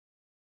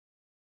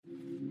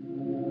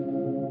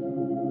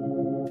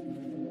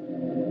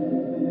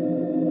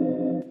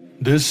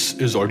This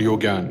is Audio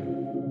Gyan,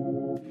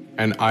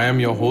 and I am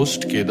your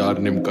host Kedar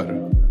Nimkar.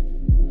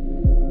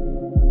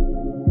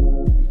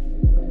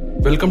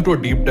 Welcome to a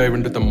deep dive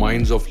into the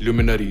minds of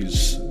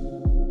luminaries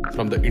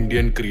from the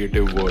Indian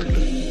creative world.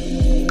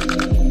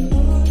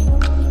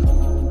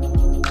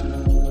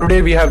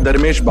 Today we have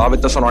Dharmesh Bha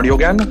with us on Audio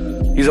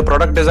Gyan. He's a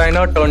product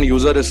designer turned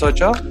user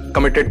researcher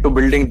committed to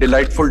building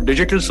delightful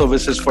digital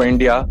services for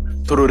India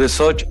through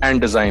research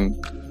and design.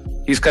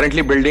 He's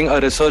currently building a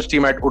research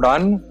team at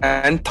Udaan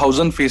and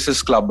Thousand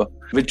Faces Club,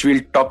 which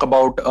we'll talk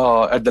about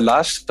at the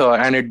last,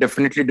 and it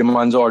definitely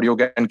demands an Audio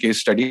Gyan case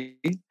study.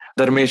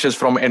 Dharmesh is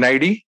from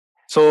NID.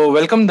 So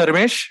welcome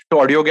Dharmesh to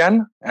Audio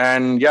Gyan,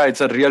 and yeah,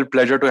 it's a real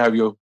pleasure to have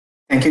you.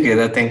 Thank you,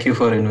 Kedar. Thank you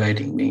for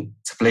inviting me.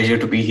 It's a pleasure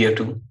to be here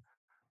too.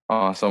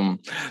 Awesome.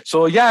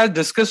 So yeah, I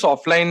discussed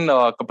offline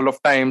a couple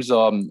of times.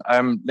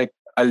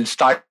 I'll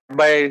start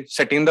by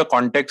setting the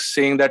context,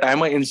 saying that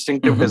I'm an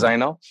instinctive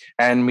designer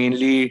and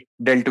mainly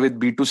dealt with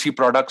B2C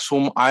products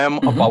whom I am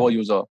a power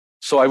user.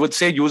 So I would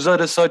say user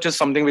research is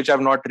something which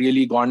I've not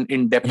really gone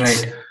in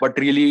depth, but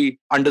really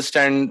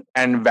understand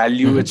and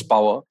value its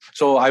power.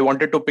 So I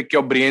wanted to pick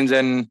your brains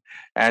and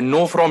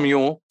know from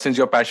you, since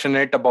you're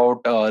passionate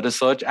about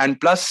research and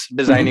plus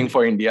designing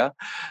for India.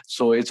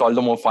 So it's all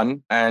the more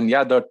fun. And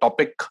yeah, the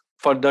topic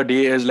for the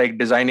day is like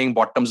designing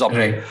bottoms up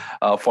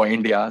for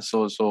India.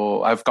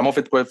 So I've come up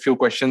with a few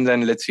questions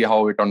and let's see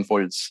how it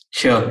unfolds.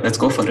 Sure, let's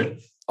go for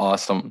it.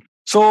 Awesome.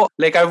 So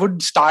I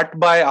would start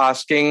by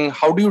asking,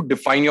 how do you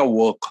define your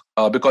work?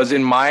 Because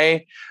in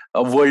my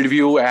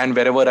worldview and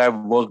wherever I've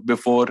worked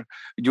before,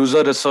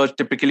 user research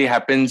typically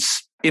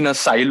happens in a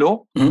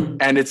silo,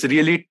 and it's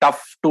really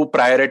tough to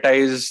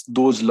prioritize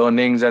those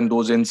learnings and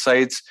those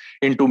insights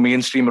into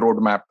mainstream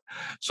roadmap.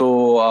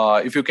 So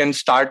if you can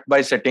start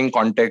by setting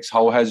context,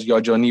 how has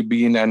your journey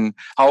been and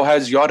how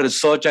has your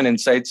research and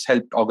insights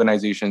helped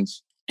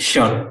organizations?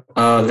 Sure.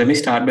 Let me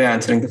start by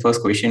answering the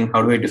first question.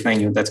 How do I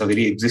define you? That's a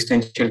very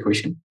existential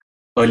question.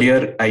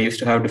 Earlier, I used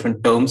to have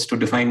different terms to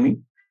define me.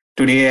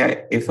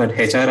 Today, if an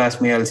HR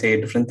asks me, I'll say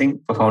a different thing.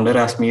 If a founder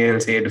asks me, I'll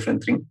say a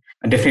different thing.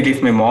 And definitely,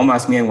 if my mom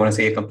asks me, I'm going to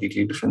say a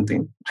completely different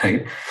thing,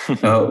 right?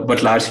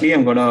 But largely,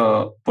 I'm going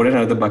to put it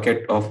under the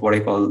bucket of what I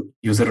call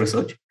user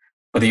research.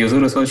 But the user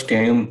research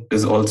term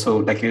is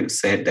also, like you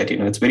said, that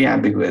it's very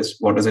ambiguous.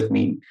 What does it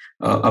mean?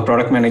 A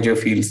product manager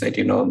feels that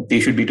they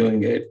should be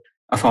doing it.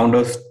 A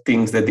founder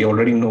thinks that they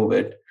already know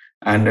it,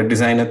 and a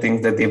designer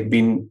thinks that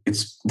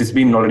it's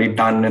been already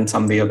done in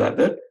some way or the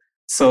other.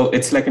 So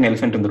it's like an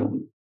elephant in the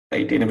room,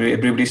 right?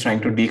 Everybody's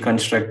trying to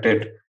deconstruct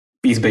it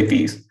piece by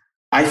piece.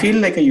 I feel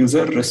like a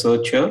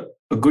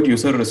good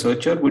user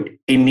researcher would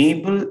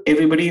enable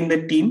everybody in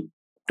the team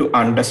to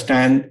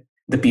understand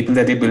the people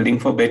that they're building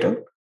for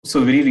better.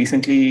 So very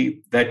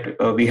recently that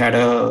we had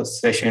a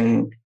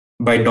session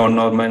by Don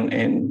Norman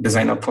in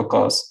Design Up for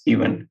Cause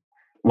event.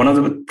 One of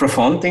the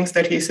profound things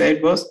that he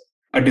said was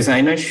a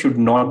designer should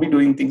not be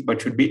doing things,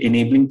 but should be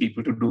enabling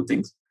people to do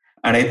things.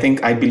 And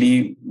I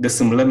believe the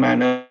similar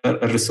manner,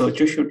 a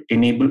researcher should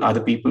enable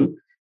other people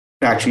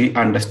to actually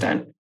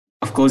understand.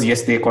 Of course,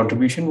 yes, their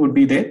contribution would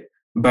be there,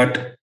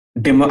 but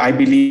I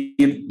believe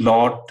a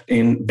lot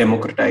in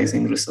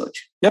democratizing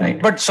research. Yeah, right?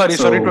 But sorry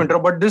to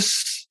interrupt, but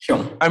this,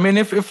 sure. I mean,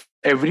 if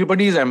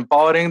everybody is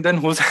empowering, then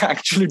who's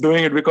actually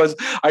doing it? Because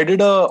I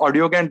did a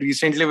audio Gyan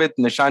recently with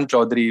Nishant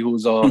Chaudhary,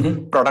 who's a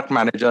product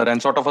manager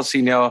and sort of a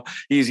senior.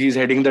 He's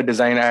heading the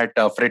design at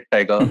Fred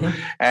Tiger.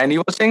 And he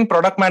was saying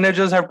product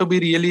managers have to be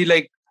really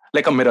like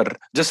a mirror,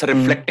 just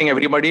reflecting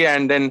everybody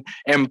and then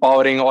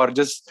empowering or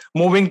just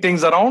moving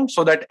things around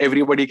so that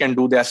everybody can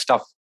do their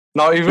stuff.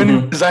 Now, even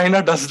if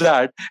designer does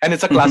that, and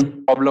it's a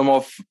classic problem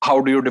of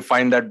how do you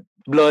define that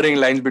blurring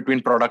lines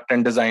between product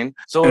and design.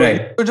 So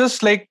you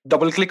just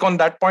double click on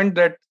that point,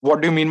 that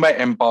what do you mean by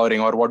empowering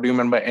or what do you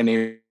mean by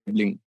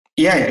enabling?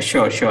 Yeah,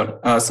 sure.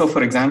 So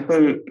for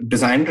example,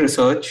 design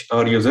research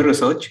or user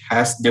research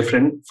has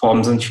different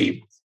forms and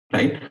shapes,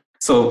 right?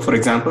 So for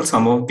example,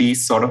 some of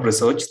these sort of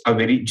research are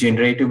very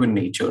generative in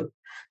nature,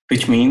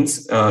 which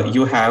means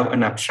you have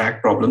an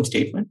abstract problem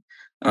statement.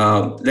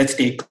 Let's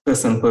take a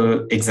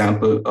simple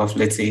example of,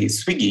 let's say,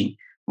 Swiggy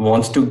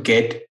wants to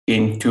get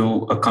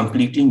into a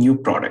completely new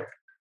product,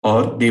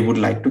 or they would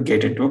like to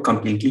get into a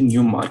completely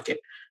new market.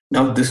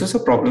 Now, this is a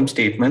problem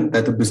statement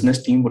that the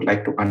business team would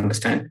like to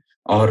understand,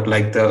 or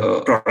like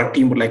the product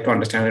team would like to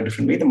understand a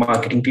different way. The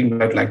marketing team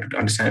would like to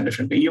understand a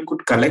different way. You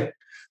could collect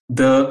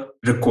the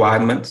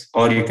requirements,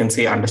 or you can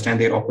say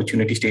understand their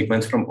opportunity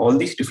statements from all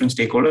these different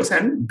stakeholders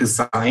and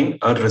design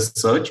a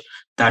research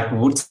that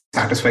would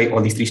satisfy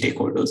all these three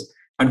stakeholders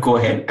and go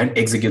ahead and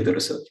execute the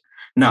research.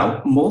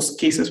 Now, most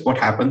cases, what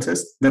happens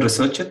is the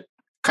researcher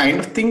kind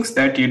of thinks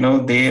that,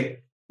 their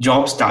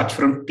job starts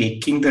from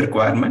taking the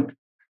requirement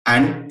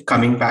and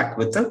coming back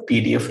with a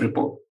PDF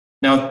report.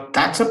 Now,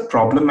 that's a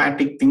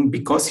problematic thing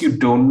because you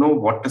don't know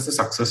what is the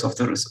success of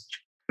the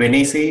research. When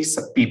I say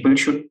people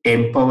should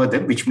empower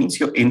them, which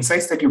means your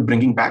insights that you're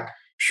bringing back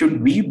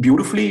should be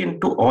beautifully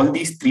into all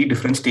these three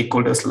different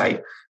stakeholders' life,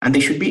 and they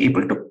should be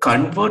able to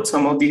convert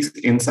some of these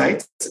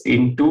insights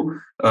into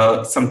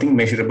something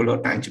measurable or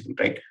tangible,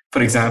 right?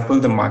 For example,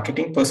 the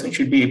marketing person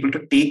should be able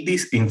to take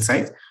these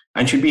insights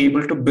and should be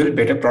able to build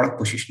better product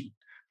positioning.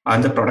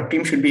 And the product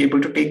team should be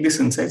able to take these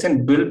insights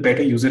and build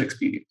better user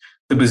experience.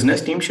 The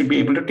business team should be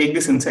able to take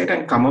this insight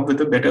and come up with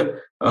a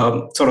better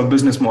sort of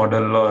business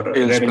model or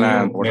Sales revenue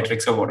plan,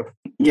 metrics or whatever.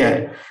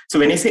 Yeah. So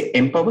when I say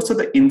empower, so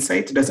the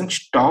insights doesn't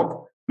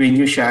stop when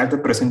you share the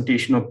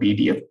presentation or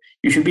PDF.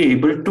 You should be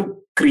able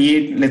to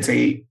create, let's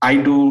say, I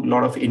do a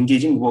lot of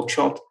engaging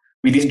workshops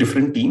with these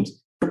different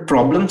teams to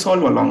problem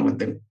solve along with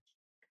them,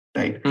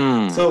 right?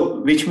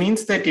 So which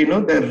means that,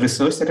 the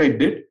research that I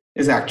did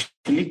is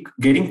actually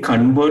getting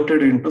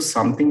converted into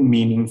something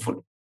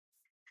meaningful.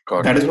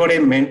 That is what I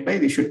meant by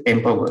they should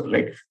empower,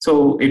 right?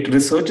 So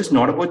research is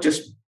not about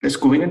just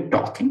going and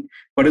talking,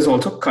 but is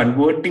also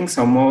converting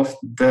some of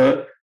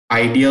the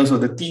ideas or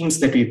the themes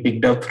that we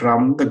picked up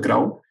from the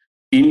ground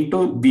into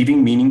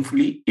weaving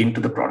meaningfully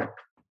into the product.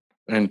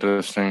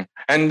 Interesting.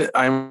 And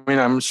I mean,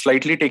 I'm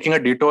slightly taking a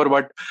detour,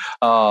 but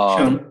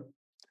Sure.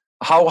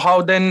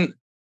 how then,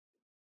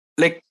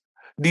 like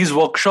these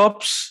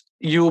workshops,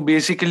 you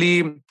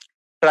basically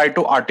try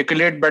to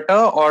articulate better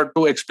or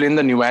to explain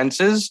the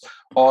nuances,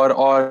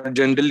 or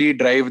generally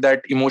drive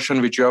that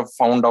emotion which you have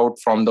found out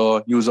from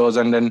the users?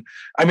 And then,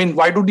 I mean,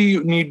 why do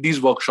you need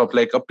these workshops?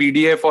 Like a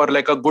PDF or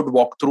like a good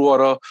walkthrough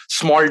or a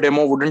small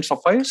demo wouldn't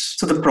suffice?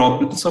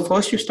 So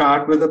first you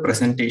start with the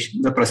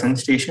presentation. The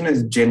presentation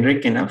is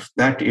generic enough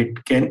that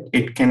it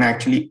can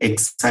actually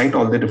excite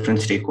all the different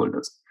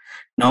stakeholders.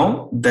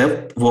 Now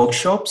the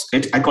workshops,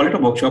 I call it a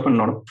workshop and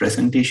not a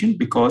presentation,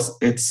 because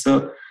it's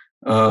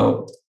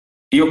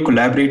you're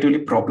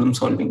collaboratively problem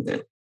solving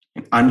there.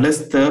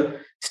 Unless the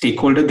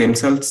stakeholder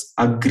themselves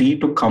agree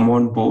to come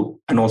on board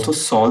and also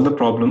solve the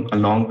problem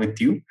along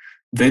with you,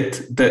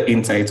 with the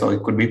insights, or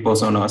it could be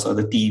personas or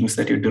the teams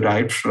that you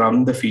derived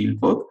from the field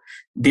work,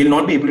 they'll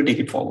not be able to take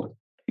it forward.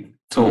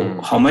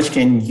 So how much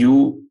can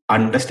you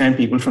understand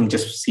people from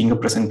just seeing a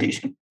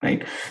presentation,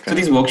 right? Okay. So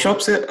these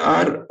workshops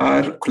are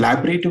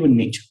collaborative in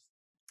nature,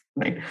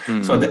 right?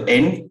 So at the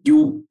end,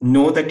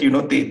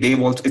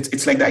 they've also,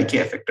 it's like the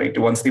IKEA effect, right?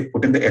 Once they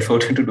put in the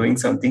effort into doing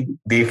something,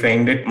 they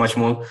find it much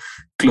more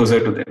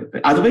closer to them.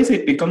 Otherwise,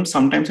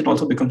 sometimes it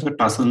also becomes a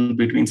tussle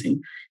between saying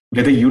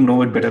whether you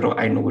know it better or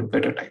I know it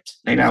better types,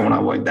 right? I want to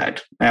avoid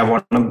that. I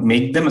want to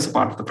make them as a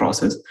part of the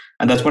process.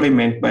 And that's what I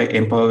meant by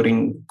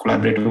empowering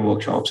collaborative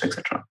workshops,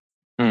 etc.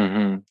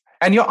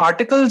 And your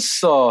articles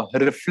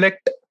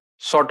reflect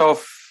sort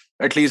of,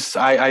 at least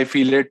I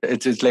feel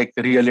it's like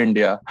real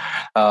India.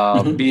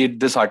 Be it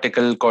this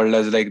article called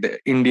as like the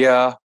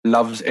India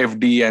loves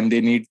FD and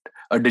they need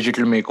a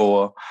digital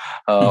makeover,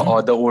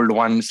 or the old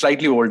one,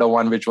 slightly older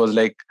one, which was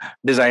like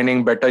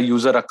designing better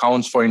user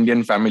accounts for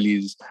Indian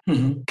families.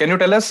 Can you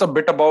tell us a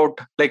bit about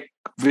like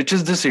which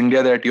is this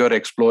India that you're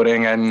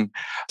exploring, and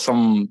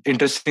some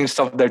interesting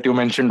stuff that you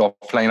mentioned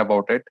offline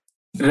about it?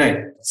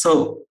 Right.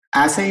 So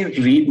as I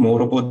read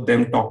more about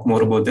them, talk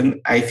more about them,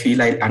 I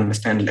feel I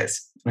understand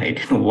less. Right.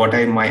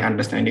 My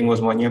understanding was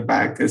 1 year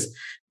back is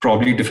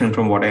probably different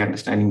from what I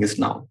understanding is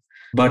now.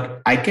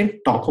 But I can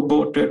talk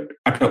about it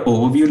at an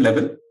overview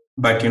level,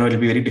 but it'll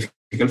be very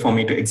difficult for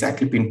me to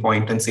exactly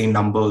pinpoint and say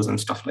numbers and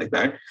stuff like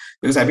that,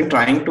 because I've been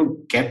trying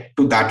to get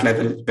to that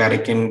level where I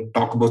can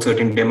talk about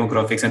certain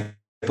demographics and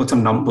put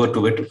some number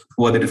to it.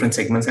 Who are the different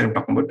segments that I'm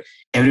talking about?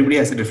 Everybody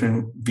has a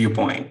different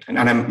viewpoint, and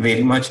I'm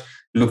very much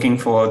looking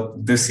for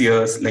this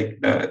year or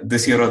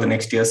the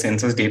next year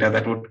census data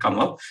that would come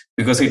up,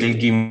 because it will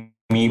give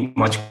me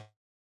much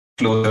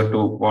closer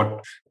to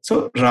what.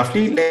 So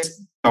roughly,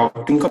 let's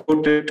think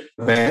about it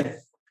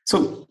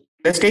so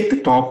let's take the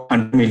top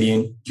 100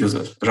 million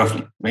users,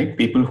 roughly, right?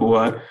 People who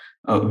are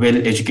well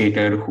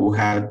educated, who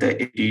have the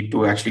ability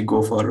to actually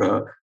go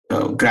for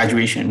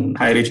graduation,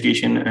 higher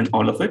education, and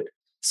all of it.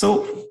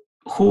 So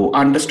who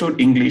understood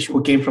English,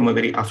 who came from a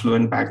very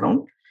affluent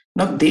background.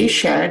 Now they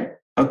shared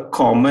a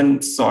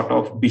common sort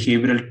of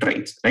behavioral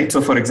traits, right?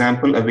 So for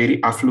example, a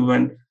very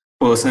affluent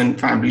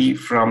family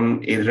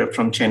from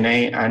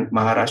Chennai and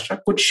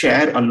Maharashtra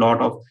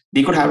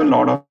they could have a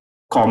lot of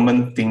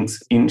common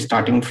things, in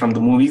starting from the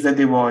movies that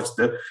they watch,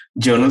 the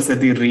journals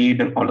that they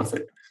read, and all of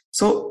it.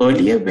 So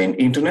earlier, when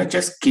internet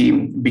just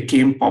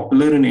became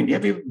popular in India,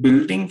 we were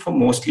building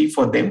mostly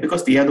for them,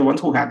 because they are the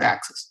ones who have the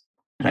access,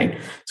 right?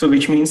 So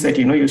which means that,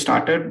 you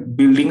started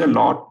building a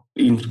lot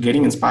in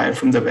getting inspired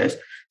from the West.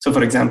 So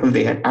for example,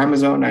 they had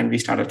Amazon and we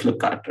started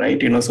Flipkart,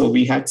 right? So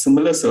we had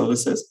similar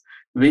services,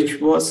 which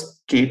was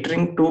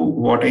catering to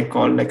what I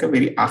call like a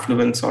very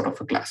affluent sort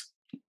of a class.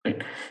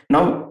 Right.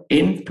 Now,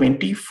 in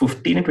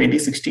 2015 and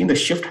 2016, the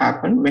shift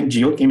happened when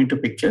Jio came into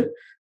picture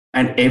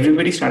and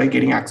everybody started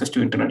getting access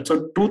to internet.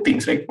 So two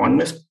things, like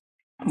one is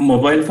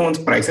mobile phones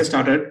prices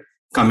started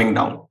coming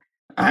down.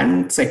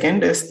 And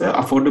second is the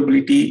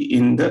affordability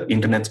in the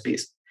internet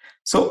space.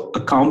 So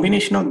a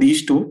combination of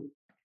these two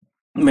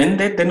meant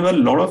that there were a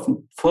lot of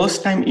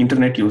first-time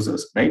internet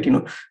users, right?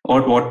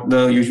 Or what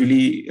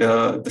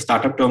the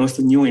startup term is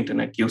the new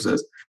internet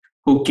users,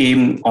 who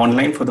came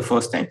online for the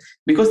first time,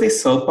 because they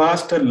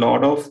surpassed a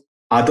lot of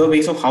other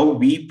ways of how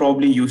we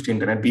probably used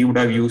internet. We would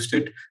have used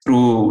it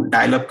through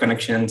dial-up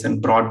connections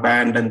and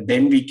broadband, and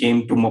then we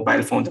came to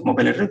mobile phones and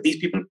mobile internet.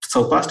 These people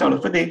surpassed all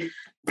of it. They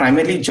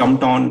primarily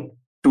jumped on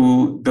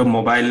to the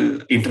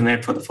mobile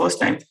internet for the first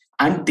time,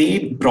 and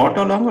they brought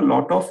along a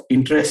lot of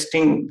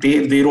interesting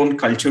their own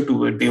culture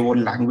to it, their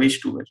own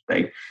language to it,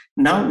 right?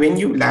 Now when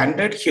you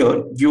landed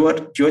here,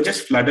 you're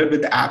just flooded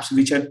with apps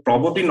which are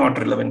probably not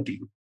relevant to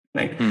you,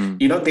 right?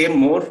 They're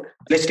more,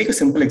 let's take a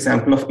simple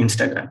example of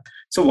Instagram.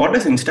 So what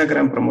does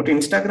Instagram promote?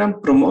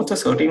 Instagram promotes a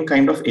certain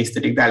kind of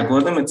aesthetic. The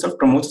algorithm itself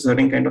promotes a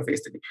certain kind of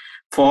aesthetic.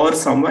 For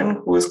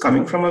someone who is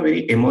coming from a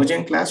very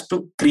emergent class,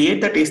 to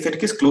create that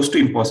aesthetic is close to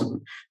impossible.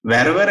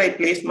 Wherever I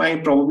place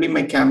probably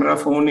my camera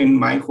phone in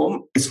my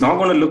home, it's not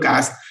going to look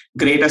as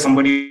great as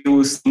somebody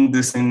who's seen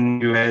this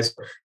in US,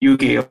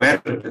 UK, or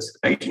wherever it is,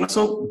 right?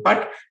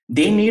 But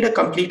they need a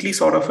completely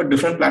sort of a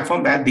different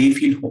platform where they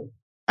feel home.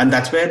 And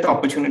that's where the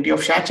opportunity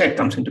of ShareChat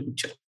comes into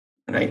picture,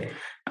 right?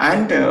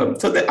 And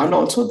and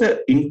also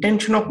the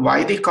intention of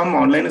why they come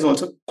online is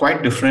also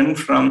quite different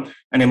from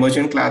an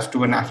emergent class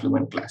to an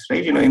affluent class,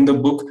 right? In the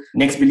book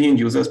Next Billion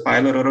Users,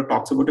 Payal Arora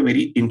talks about a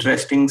very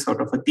interesting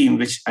sort of a theme,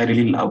 which I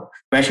really love,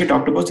 where she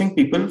talked about saying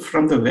people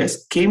from the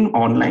West came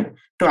online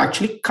to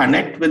actually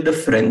connect with the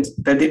friends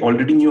that they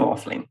already knew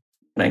offline.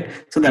 Right.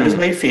 So that is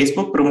why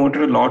Facebook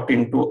promoted a lot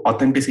into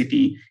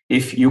authenticity.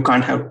 If you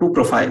can't have two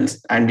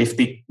profiles, and if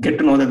they get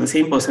to know that the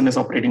same person is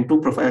operating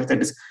two profiles,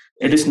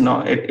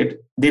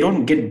 they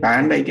don't get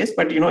banned, I guess,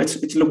 but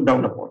it's looked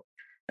down upon.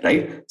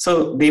 Right.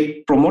 So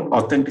they promote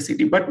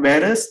authenticity. But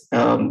whereas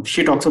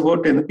she talks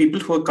about the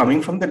people who are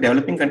coming from the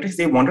developing countries,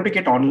 they wanted to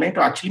get online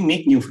to actually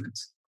make new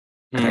friends.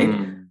 Right.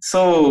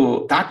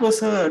 So that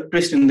was a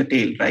twist in the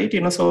tail, right?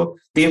 So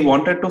they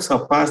wanted to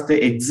surpass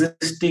the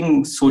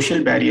existing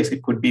social barriers.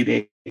 It could be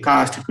their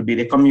caste, it could be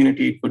their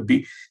community, it could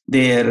be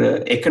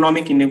their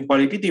economic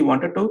inequality. They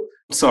wanted to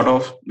sort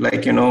of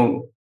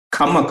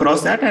come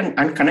across that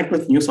and connect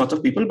with new sorts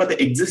of people. But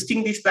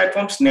these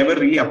platforms never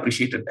really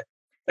appreciated that,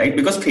 right?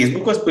 Because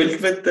Facebook was built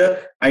with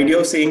the idea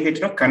of saying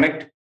that,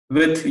 connect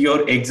with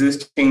your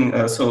existing,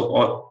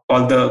 all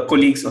the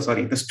colleagues,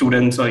 the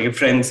students or your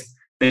friends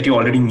that you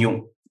already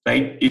knew,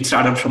 right? It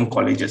started from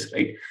colleges,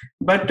 right?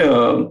 But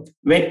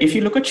if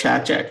you look at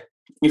ShareChat,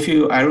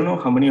 I don't know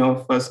how many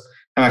of us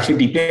have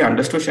actually deeply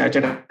understood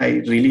ShareChat. I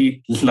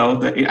really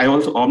love that. I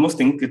also almost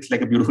think it's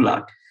like a beautiful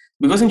art,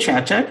 because in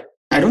ShareChat,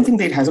 I don't think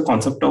that it has a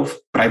concept of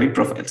private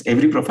profiles.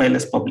 Every profile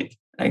is public,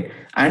 right?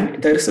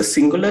 And there is a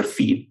singular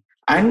feed,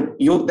 and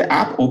the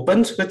app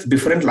opens with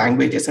different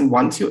languages. And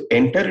once you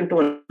enter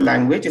into a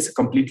language, it's a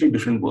completely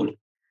different world.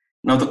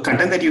 Now, the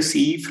content that you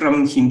see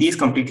from Hindi is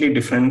completely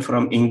different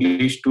from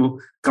English,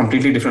 to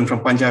completely different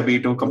from Punjabi,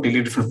 to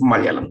completely different from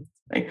Malayalam,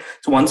 right?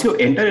 So once you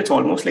enter, it's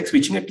almost like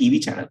switching a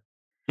TV channel.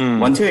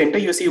 Once you enter,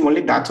 you see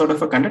only that sort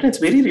of a content. It's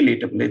very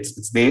relatable.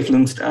 It's their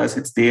film stars,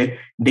 it's their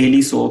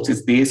daily soaps,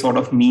 it's their sort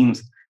of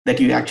memes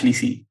that you actually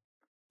see,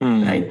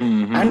 right?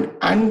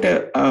 And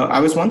I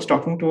was once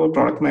talking to a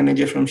product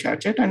manager from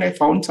ShareChat, and I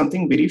found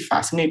something very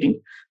fascinating,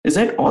 is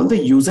that all the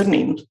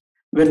usernames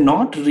were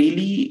not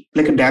really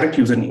like a direct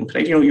username,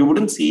 right? You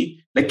wouldn't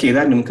see like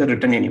Kedar Nimkar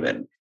written anywhere.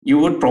 You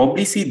would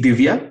probably see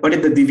Divya, but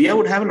the Divya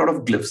would have a lot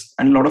of glyphs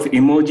and a lot of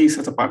emojis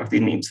as a part of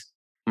the names,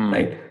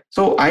 right?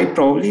 So I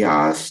probably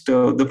asked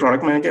the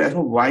product manager,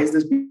 why is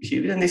this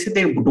behavior? And they said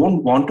they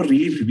don't want to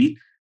really reveal,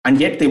 and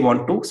yet they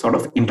want to sort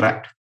of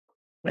interact,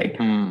 right?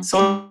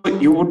 So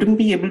you wouldn't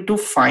be able to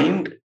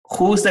find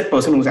who's that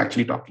person who's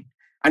actually talking.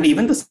 And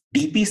even the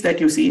DPs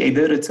that you see,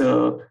 either it's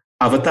a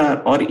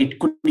avatar, or it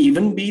could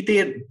even be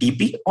their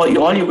DP, or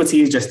all you could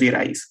see is just their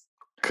eyes.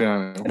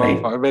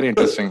 Right? Wow, very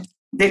interesting. So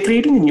they're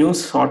creating a new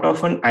sort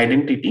of an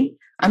identity,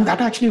 and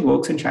that actually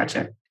works in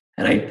ShareChat,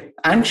 right?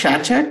 And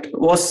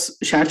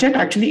ShareChat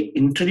actually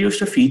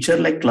introduced a feature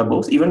like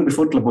Clubhouse even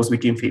before Clubhouse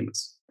became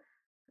famous,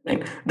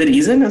 right? The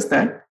reason is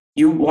that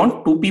you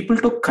want two people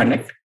to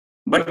connect,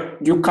 but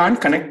you can't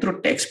connect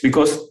through text,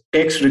 because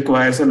text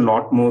requires a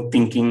lot more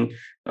thinking,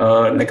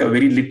 like a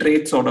very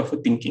literate sort of a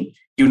thinking.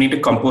 You need to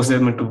compose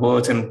them into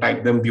words and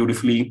type them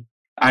beautifully.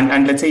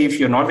 And let's say if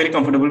you're not very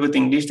comfortable with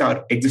English,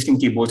 our existing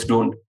keyboards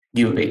don't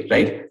give way,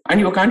 right? And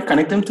you can't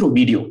connect them through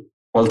video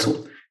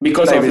also,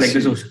 because privacy.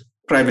 Of like the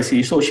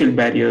privacy, social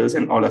barriers,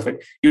 and all of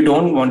it. You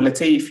don't want, let's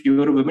say if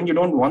you're a woman, you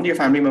don't want your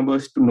family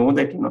members to know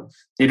that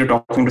you're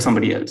talking to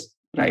somebody else,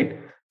 right?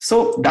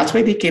 So that's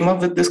why they came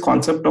up with this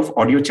concept of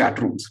audio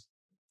chat rooms.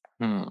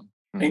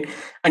 Right?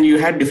 And you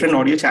had different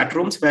audio chat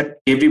rooms where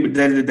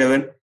there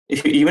were,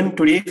 even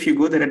today, if you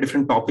go, there are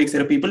different topics.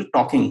 There are people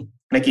talking,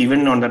 like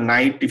even on the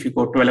night, if you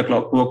go 12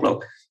 o'clock, 2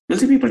 o'clock, you'll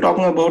see people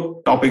talking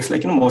about topics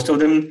like, most of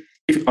them,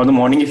 if on the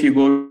morning, if you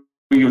go,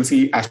 you'll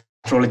see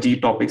astrology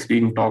topics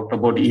being talked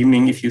about.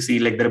 Evening, if you see,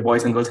 like there are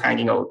boys and girls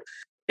hanging out.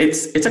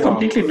 It's a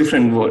completely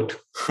different world,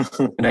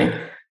 right?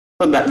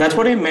 So that's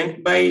what I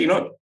meant by,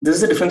 this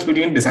is the difference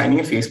between designing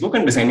a Facebook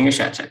and designing a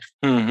ShareChat.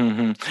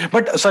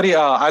 But sorry,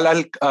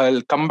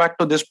 I'll come back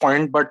to this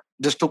point. But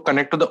just to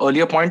connect to the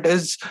earlier point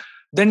is,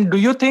 then do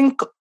you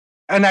think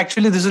and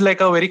actually this is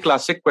like a very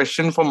classic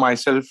question for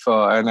myself,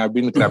 and I've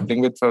been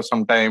grappling with for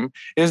some time,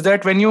 is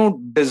that when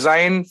you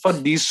design for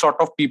these sort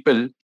of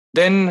people,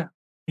 then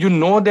you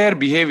know their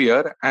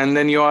behavior and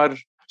then you are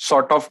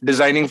sort of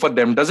designing for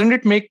them. Doesn't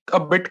it make a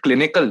bit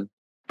clinical?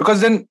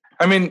 Because then,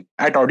 I mean,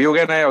 at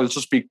AudioGAN, I also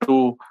speak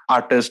to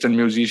artists and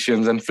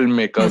musicians and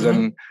filmmakers.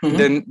 And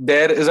then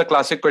there is a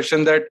classic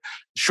question that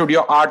should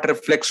your art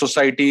reflect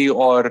society,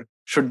 or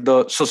should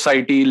the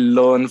society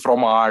learn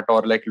from art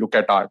or like look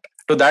at art?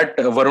 To that,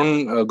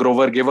 Varun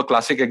Grover gave a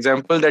classic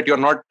example that you're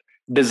not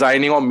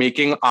designing or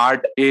making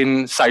art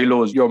in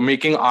silos. You're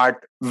making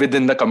art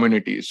within the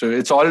community. So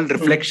it's all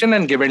reflection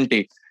and give and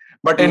take.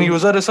 But in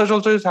user research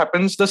also it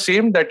happens the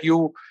same, that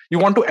you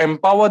want to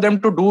empower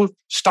them to do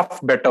stuff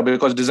better,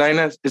 because design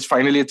is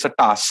finally it's a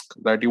task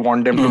that you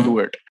want them to do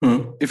it.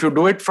 If you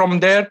do it from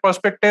their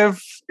perspective,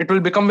 it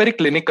will become very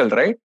clinical,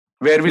 right?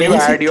 Where will you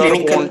add your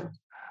own?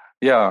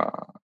 Yeah.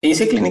 When you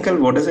say clinical,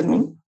 what does it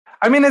mean?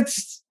 Another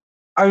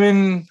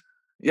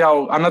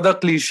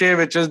cliche,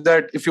 which is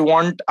that if you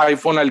want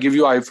iPhone, I'll give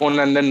you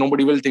iPhone, and then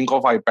nobody will think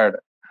of iPad.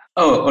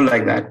 Oh,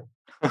 like that.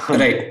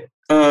 Right.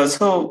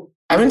 So,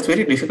 I mean, it's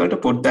very difficult to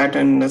put that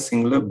in a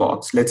singular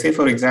box. Let's say,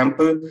 for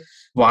example,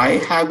 why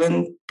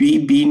haven't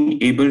we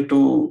been able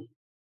to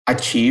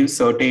achieve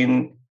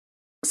certain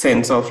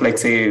sense of, like,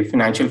 say,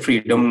 financial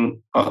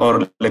freedom,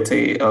 or let's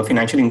say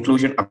financial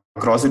inclusion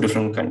across the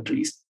different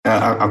countries,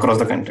 across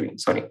the country,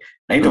 sorry,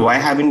 right? Why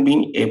haven't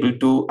been able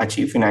to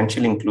achieve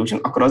financial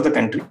inclusion across the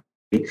country?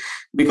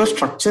 Because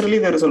structurally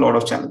there is a lot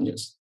of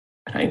challenges,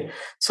 right?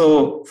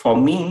 So for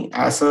me,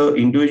 as an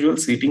individual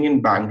sitting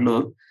in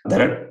Bangalore,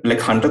 there are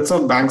like hundreds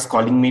of banks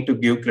calling me to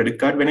give credit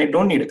card when I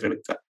don't need a credit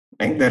card.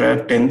 Like there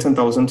are tens and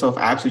thousands of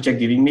apps which are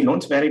giving me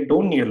loans where I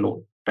don't need a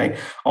loan, right?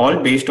 All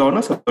based on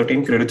a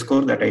certain credit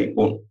score that I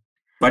own.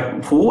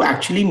 But who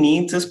actually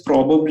needs is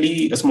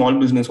probably a small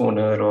business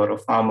owner or a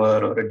farmer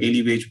or a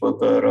daily wage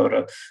worker or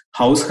a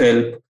house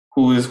help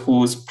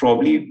who's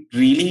probably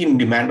really in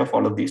demand of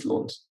all of these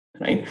loans,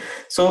 right?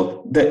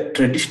 So the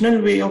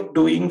traditional way of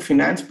doing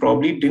finance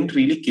probably didn't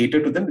really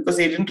cater to them, because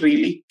they didn't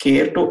really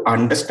care to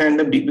understand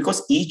them,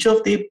 because each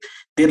of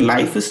their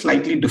life is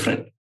slightly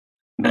different,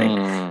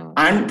 right?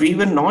 And we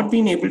were not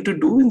being able to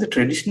do in the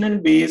traditional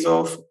ways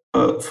of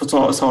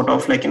sort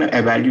of like,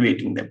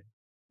 evaluating them,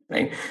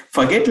 right?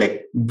 Forget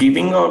like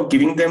giving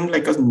them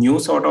like a new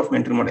sort of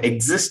mental model.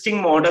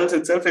 Existing models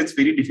itself, it's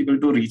very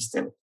difficult to reach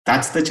them.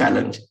 That's the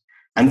challenge.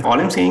 And all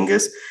I'm saying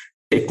is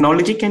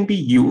technology can be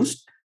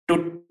used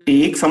to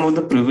take some of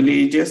the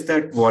privileges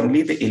that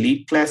only the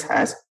elite class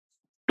has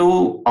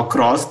to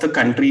across the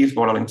country, is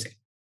what I'm saying,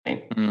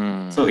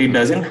 right? So it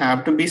doesn't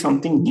have to be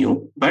something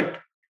new, but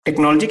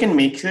technology can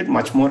make it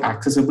much more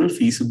accessible,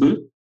 feasible,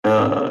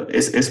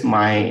 is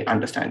my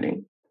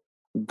understanding.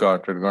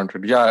 Got it.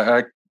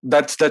 Yeah,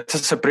 that's a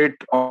separate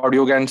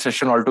AudioGAN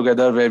session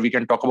altogether, where we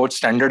can talk about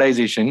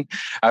standardization.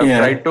 I've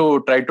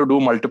tried to do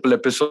multiple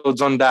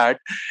episodes on that,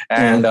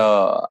 and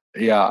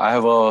I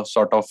have a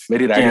sort of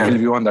very radical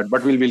view on that.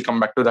 But we'll come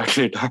back to that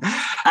later.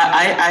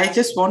 I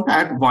just want to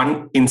add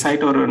one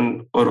insight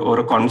or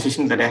a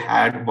conversation that I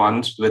had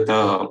once with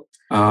a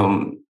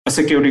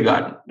security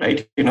guard,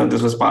 right?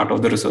 This was part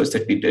of the research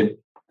that we did,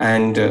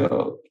 and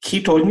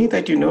he told me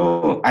that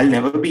I'll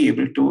never be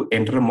able to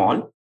enter a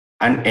mall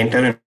and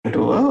enter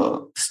into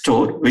a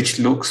store which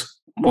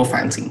looks more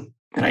fancy,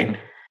 right?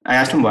 I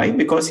asked him why.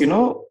 Because,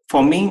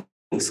 for me,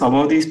 some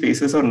of these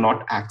spaces are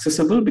not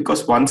accessible,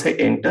 because once I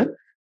enter,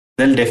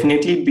 there'll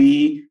definitely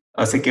be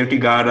a security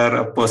guard or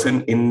a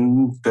person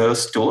in the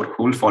store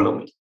who will follow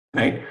me,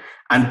 right?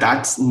 And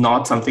that's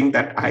not something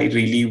that I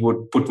really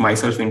would put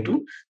myself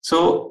into.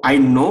 So I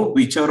know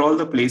which are all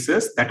the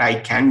places that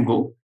I can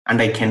go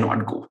and I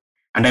cannot go.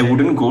 And I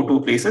wouldn't go to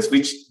places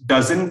which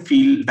doesn't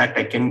feel that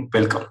I can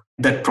welcome,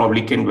 that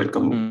probably can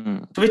welcome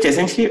me. So which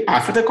essentially,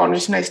 after the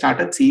conversation, I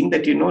started seeing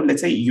that,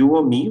 let's say you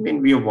or me,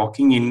 when we are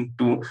walking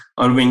into,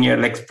 or when you're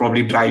like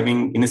probably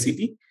driving in a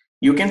city,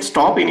 you can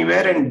stop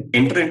anywhere and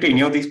enter into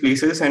any of these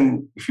places.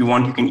 And if you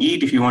want, you can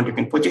eat. If you want, you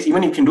can purchase.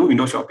 Even you can do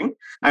window shopping.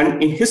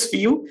 And in his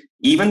view,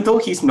 even though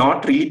he's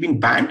not really been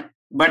banned,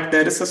 but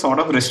there is a sort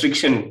of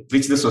restriction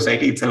which the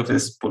society itself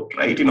has put,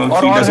 right?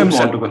 Or he doesn't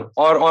want to go.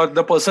 Or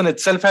the person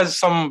itself has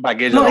some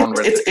baggage around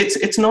it.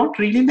 It's not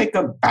really like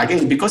a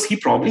baggage, because he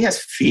probably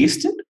has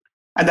faced it.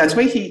 And that's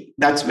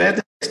where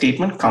the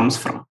statement comes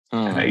from,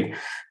 right?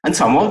 And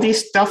some of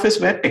these stuff is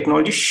where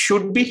technology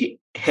should be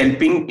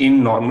helping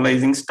in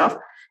normalizing stuff.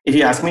 If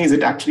you ask me, is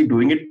it actually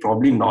doing it?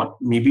 Probably not.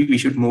 Maybe we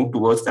should move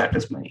towards that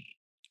as my...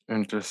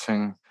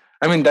 Interesting.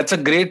 I mean, that's a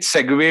great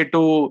segue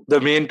to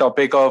the main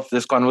topic of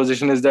this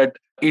conversation, is that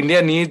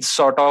India needs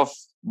sort of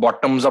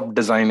bottoms-up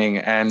designing.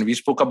 And we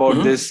spoke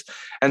about this,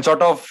 and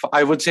sort of,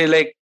 I would say,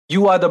 like,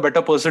 you are the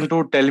better person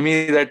to tell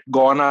me that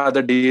gone are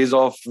the days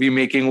of we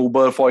making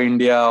Uber for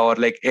India or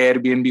like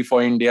Airbnb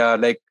for India.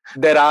 Like,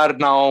 there are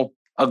now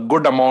a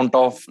good amount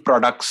of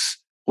products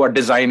who are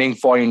designing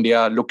for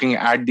India, looking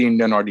at the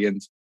Indian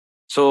audience.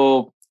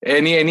 So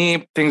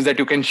any things that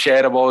you can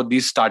share about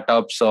these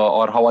startups,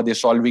 or how are they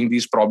solving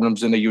these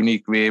problems in a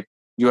unique way?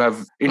 you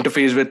have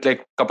interfaced with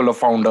like a couple of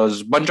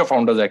founders, bunch of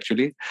founders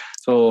actually.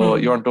 So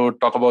you want to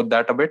talk about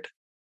that a bit?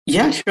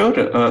 Yeah,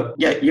 sure.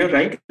 Yeah, you're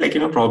right. Like,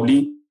 probably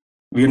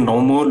we're no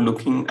more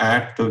looking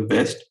at the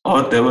West,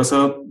 or there was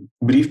a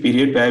brief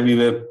period where we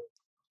were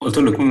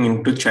also looking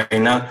into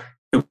China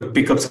to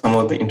pick up some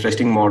of the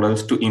interesting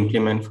models to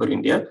implement for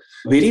India.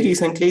 Very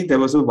recently, there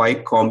was a Y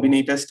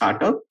Combinator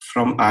startup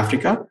from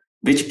Africa,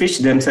 which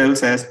pitched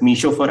themselves as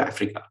Meesho for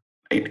Africa,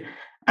 right?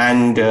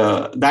 And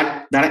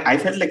that I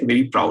felt like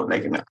very proud.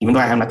 Like, even though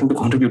I have nothing to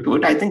contribute to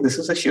it, I think this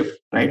is a shift,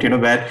 right?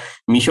 Where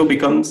Meesho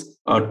becomes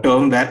a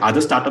term where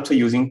other startups are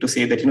using to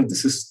say that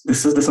this is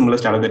the similar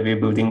startup that we're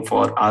building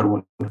for our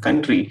own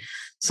country.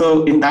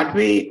 So in that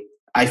way,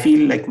 I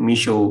feel like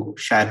Meesho,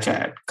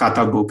 ShareChat,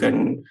 Khatabook,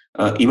 and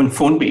even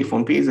PhonePe.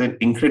 PhonePe is an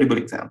incredible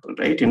example,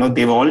 right?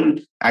 They've all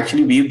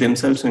actually weaved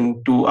themselves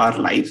into our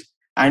lives,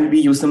 and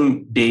we use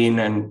them day in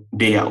and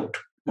day out,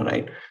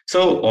 right?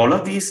 So all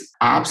of these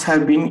apps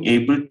have been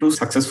able to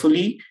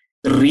successfully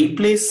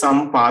replace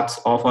some parts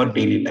of our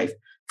daily life.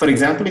 For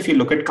example, if you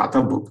look at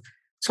Khatabook,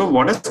 so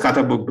what does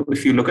Khatabook do?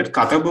 If you look at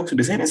Khatabook's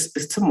design,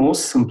 it's the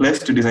most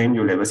simplest design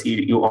you'll ever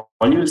see. All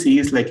you'll see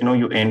is like,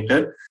 you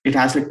enter, it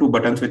has like two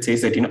buttons which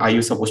says that, are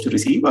you supposed to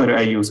receive or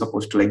are you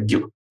supposed to like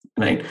give,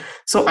 right?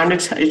 So, and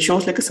it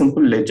shows like a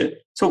simple ledger.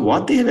 So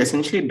what they have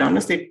essentially done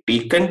is they've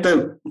taken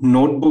the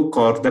notebook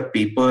or the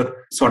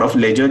paper sort of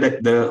ledger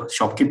that the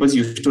shopkeepers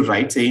used to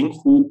write saying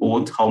who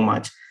owns how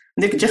much,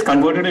 and they just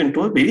converted it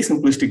into a very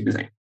simplistic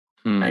design.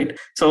 Right.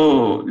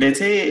 So let's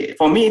say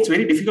for me, it's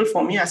very difficult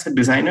for me as a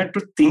designer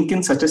to think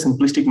in such a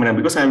simplistic manner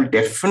because I will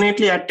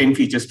definitely add 10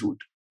 features to it.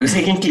 Because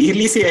I can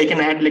clearly say I can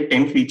add like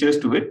 10 features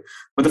to it.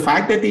 But the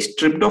fact that they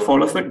stripped off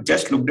all of it,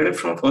 just looked at it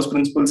from a first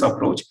principles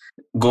approach,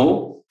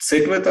 go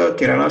sit with a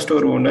Kirana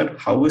store owner.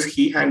 How is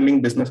he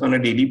handling business on a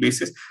daily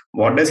basis?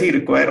 What does he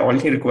require? All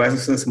he requires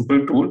is a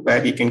simple tool where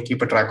he can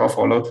keep a track of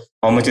all of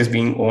how much is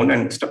being owned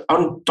and stuff.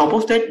 On top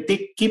of that,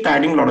 they keep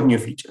adding a lot of new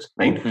features,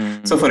 right?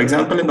 So for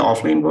example, in the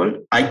offline world,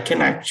 I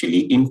can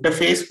actually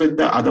interface with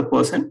the other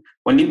person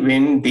only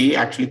when they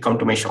actually come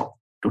to my shop.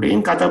 Today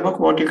in Khatabook,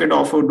 what you could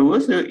offer do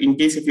is, in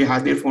case if you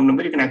have their phone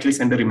number, you can actually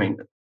send a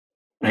reminder,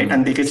 right?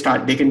 And they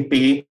can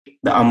pay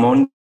the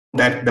amount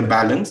that the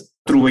balance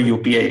through a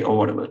UPI or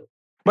whatever.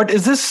 But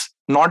is this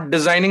not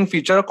designing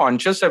feature a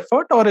conscious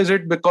effort, or is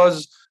it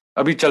because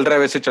abhi chal raha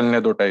hai वैसे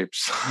चलने दो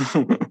types?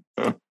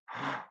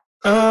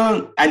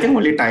 I think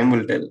only time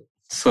will tell.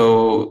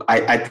 So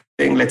I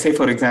think, let's say,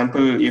 for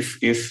example,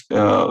 if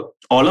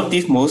all of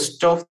these,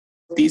 most of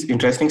these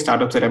interesting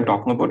startups that I'm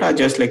talking about are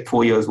just like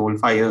 4 years old,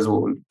 5 years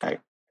old type,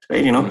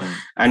 right?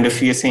 And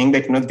if you're saying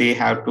that, they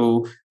have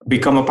to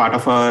become a part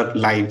of our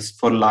lives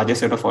for a larger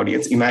set of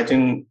audience,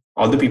 imagine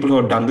all the people who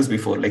have done this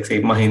before, like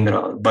say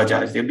Mahindra,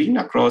 Bajaj, they've been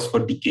across for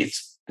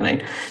decades,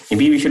 right?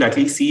 Maybe we should at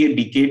least see a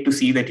decade to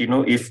see that,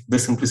 if the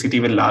simplicity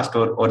will last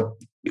or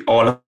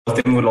all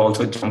of them will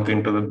also jump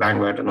into the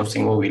bandwagon of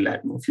saying, oh, we'll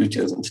add more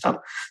features and stuff.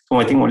 So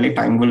I think only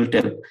time will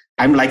tell.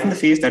 I'm liking the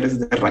phase that is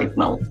there right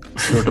now.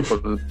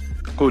 Beautiful.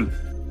 Cool.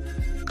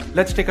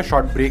 Let's take a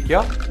short break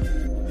here.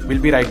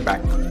 We'll be right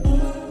back.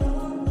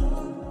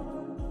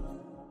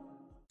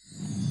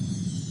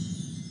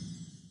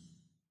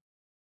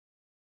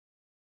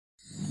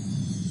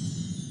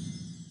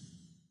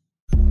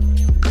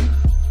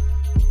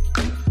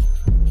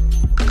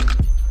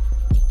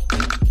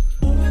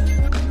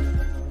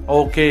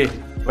 Okay,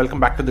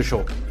 welcome back to the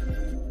show.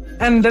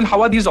 And then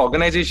how are these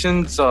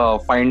organizations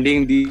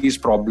finding these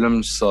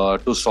problems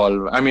to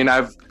solve? I mean,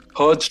 I've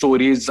heard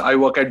stories. I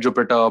work at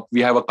Jupiter.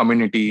 We have a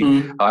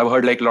community. I've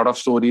heard like a lot of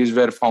stories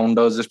where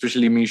founders,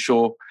 especially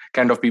Meesho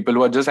kind of people,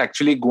 who are just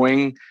actually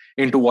going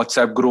into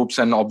WhatsApp groups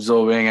and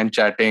observing and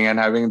chatting and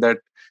having that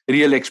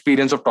real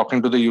experience of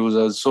talking to the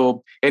users.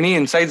 So any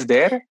insights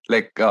there?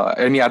 Like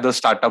any other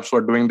startups who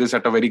are doing this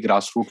at a very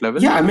grassroots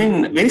level? Yeah, I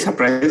mean, very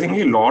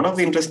surprisingly, a lot of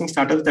the interesting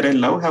startups that I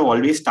love have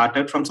always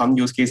started from some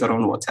use case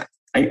around WhatsApp.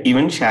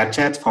 Even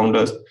ShareChat's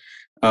founders,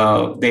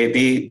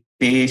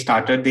 they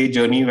started their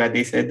journey where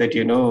they said that,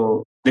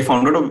 they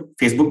founded a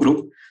Facebook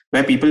group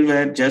where people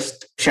were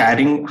just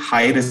sharing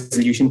high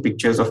resolution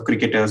pictures of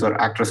cricketers or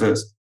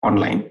actresses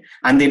online.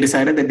 And they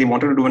decided that they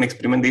wanted to do an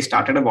experiment. They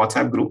started a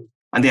WhatsApp group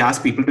and they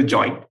asked people to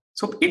join.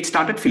 So it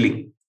started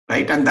filling,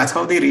 right? And that's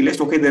how they realized,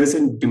 okay, there is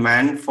a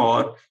demand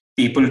for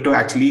people to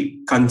actually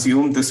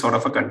consume this sort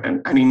of a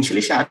content. And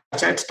initially,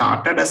 ShareChat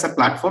started as a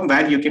platform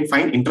where you can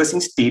find interesting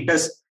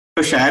status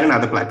to share in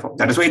other platforms.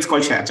 That is why it's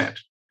called ShareChat,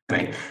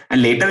 right?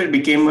 And later it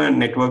became a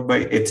network by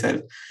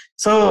itself.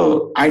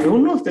 So I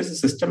don't know if there's a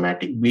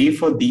systematic way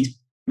for these,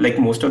 like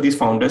most of these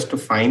founders, to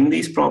find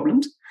these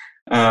problems.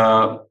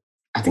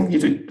 I think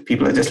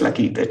people are just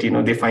lucky that,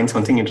 they find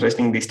something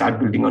interesting, they start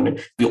building on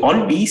it.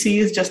 All we see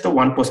is just the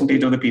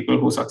 1% of the people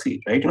who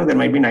succeed, right? There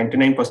might be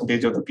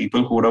 99% of the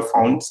people who would have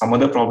found some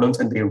other problems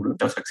and they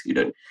wouldn't have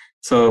succeeded.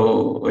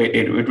 So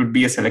it would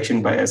be a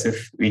selection bias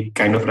if we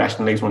kind of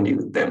rationalize only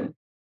with them.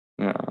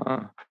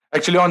 Yeah.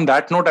 Actually, on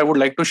that note, I would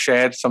like to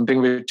share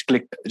something which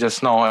clicked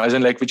just now, as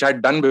in like which I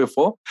had done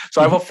before. So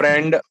I have a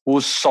friend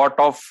who's sort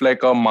of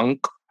like a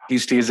monk, He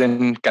stays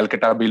in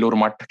Calcutta, Belur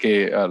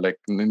Math, like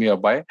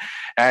nearby.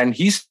 And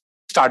he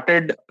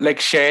started like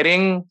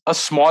sharing a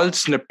small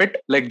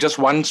snippet, like just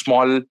one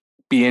small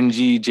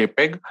PNG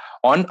JPEG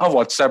on a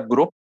WhatsApp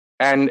group.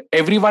 And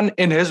everyone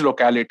in his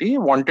locality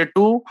wanted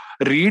to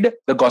read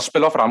the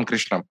Gospel of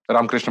Ramakrishna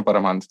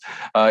Paramhans.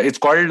 It's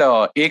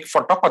called Ek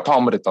Photo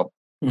Kathamrita,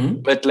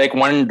 with like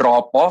one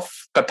drop of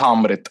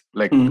Kathamrit,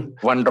 like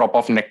one drop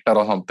of nectar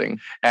or something.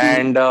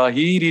 And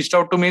he reached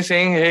out to me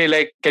saying, hey,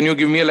 like, can you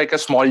give me like a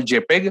small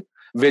JPEG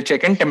which I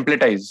can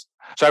templatize?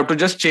 So I have to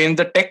just change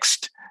the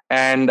text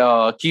and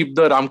keep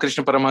the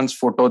Ramakrishna Paramhans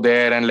photo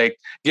there and like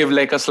give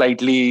like a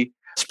slightly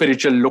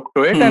spiritual look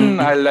to it, and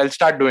I'll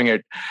start doing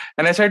it.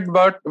 And I said,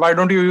 but why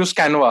don't you use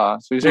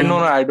Canva? So he said, no,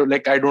 I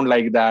don't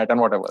like that and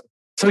whatever.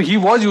 So he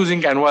was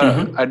using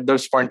Canva at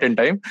this point in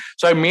time.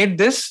 So I made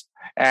this,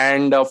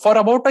 and for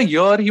about a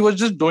year he was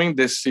just doing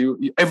this.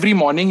 Every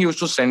morning he used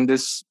to send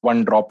this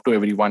one drop to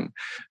everyone.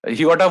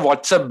 He got a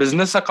WhatsApp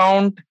business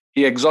account.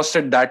 He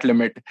exhausted that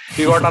limit.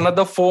 He got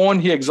another phone.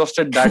 He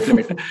exhausted that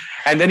limit.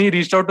 And then he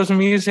reached out to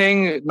me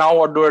saying, now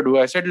what do I do?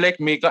 I said, like,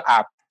 make an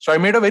app. So I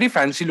made a very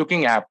fancy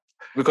looking app,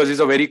 because he's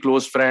a very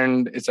close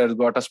friend. It's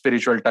got a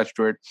spiritual touch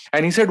to it.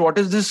 And he said, what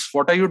is this?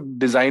 What are you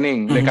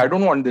designing? Like, I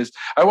don't want this.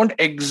 I want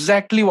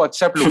exactly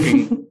WhatsApp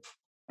looking.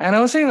 And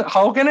I was saying,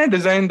 how can I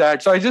design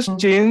that? So I just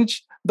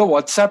changed the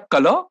WhatsApp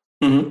color,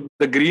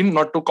 the green,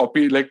 not to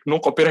copy, like no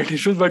copyright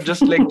issues, but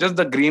just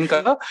the green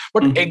color,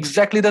 but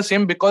exactly the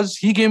same, because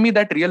he gave me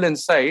that real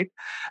insight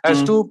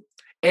as to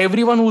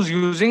everyone who's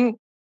using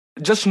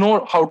just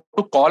know how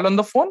to call on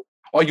the phone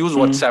or use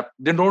WhatsApp.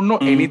 They don't know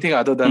anything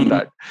other than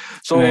that.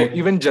 So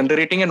even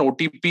generating an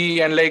OTP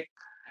and like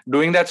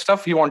doing that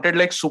stuff, he wanted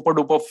like super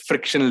duper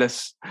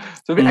frictionless.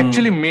 So we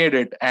actually made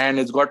it, and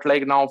it's got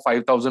like now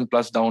 5,000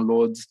 plus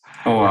downloads.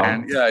 Oh, wow.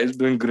 And yeah, it's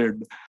doing great.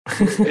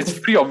 It's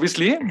free,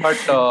 obviously,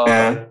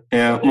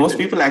 but most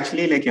people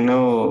actually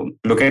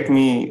look at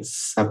me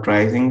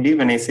surprisingly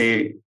when I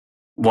say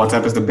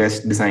WhatsApp is the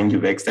best design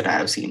UX that I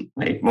have seen.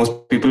 Right?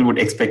 Most people would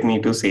expect me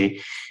to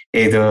say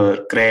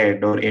either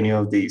Cred or any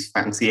of these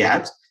fancy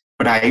apps,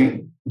 but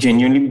I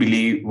genuinely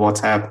believe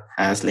WhatsApp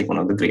has like one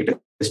of the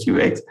greatest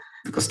UX,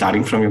 because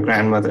starting from your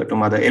grandmother to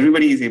mother,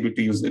 everybody is able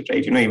to use it,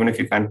 right? Even if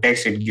you can't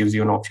text, it gives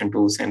you an option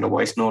to send a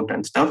voice note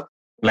and stuff.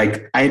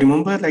 Like I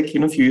remember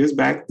a few years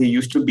back, there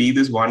used to be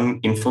this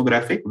one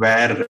infographic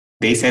where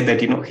they said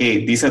that,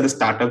 hey, these are the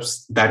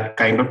startups that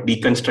kind of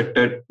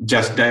deconstructed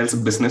Just Dial's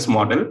business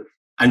model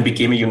and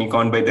became a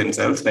unicorn by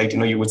themselves. Like,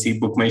 you would see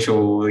Book My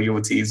Show, you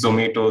would see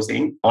Zomato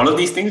saying all of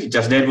these things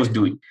Just Dial was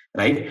doing,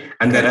 right?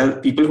 And there are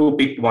people who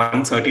picked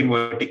one certain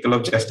vertical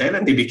of Just Dial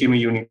and they became a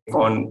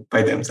unicorn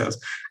by themselves.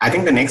 I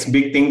think the next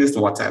big thing is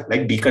WhatsApp.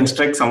 Like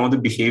deconstruct some of the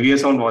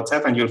behaviors on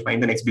WhatsApp and you'll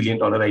find the next $1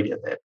 billion idea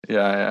there.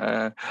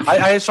 Yeah.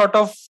 I sort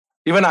of,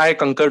 even I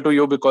concur to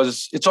you,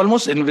 because it's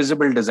almost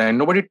invisible design.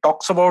 Nobody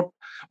talks about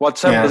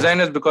WhatsApp design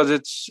is because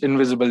it's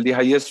invisible, the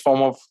highest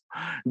form of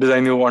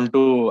design you want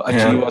to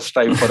achieve or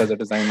strive for as a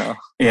designer.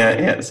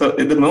 So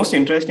the most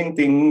interesting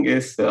thing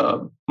is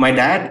my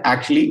dad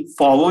actually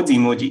forwards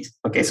emojis.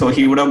 Okay, so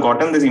he would have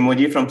gotten this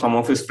emoji from some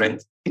of his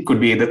friends. It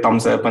could be the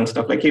thumbs up and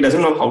stuff. Like he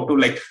doesn't know how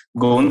to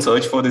go and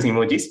search for these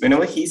emojis.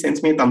 Whenever he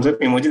sends me a thumbs up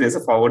emoji, there's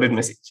a forwarded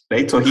message,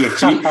 right? So he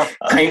actually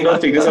kind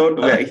of figures out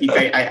where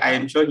I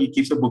am sure he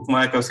keeps a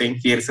bookmark of saying,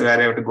 here's where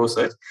I have to go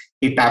search.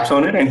 He taps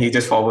on it and he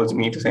just forwards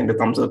me to send a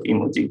thumbs up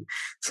emoji.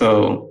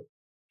 So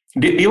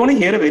do you want to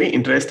hear a very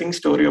interesting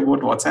story about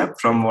WhatsApp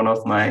from one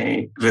of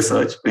my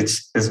research, which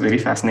is very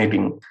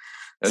fascinating?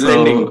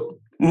 Lending.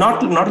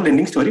 Not a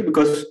lending story,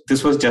 because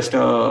this was just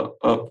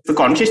the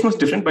conversation was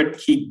different, but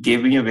he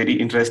gave me a very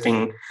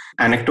interesting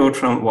anecdote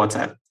from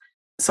WhatsApp.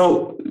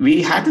 So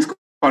we had this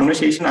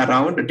conversation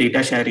around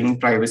data sharing,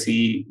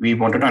 privacy. We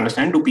wanted to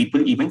understand, do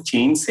people even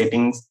change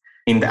settings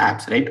in the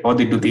apps, right? Or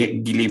do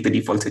they leave the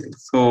default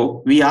settings?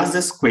 So we asked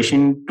this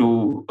question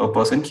to a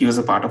person. He was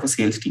a part of a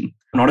sales team,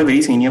 not a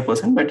very senior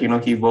person, but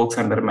he works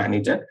under a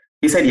manager.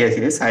 He said,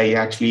 yes, I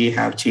actually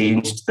have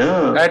changed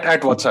the...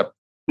 At WhatsApp?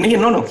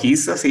 No.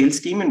 He's a sales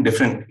team in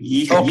different...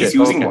 He's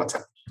using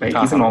WhatsApp, right?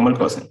 He's a normal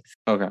person.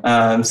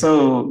 Okay.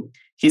 So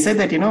he said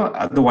that,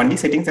 the only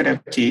settings that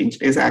I've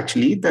changed is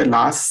actually the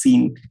last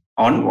scene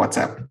on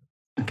WhatsApp.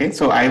 Okay,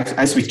 so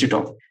I switched it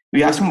off.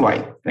 We asked him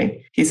why,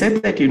 right? He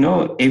said that,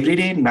 every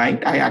day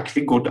night, I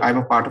actually I'm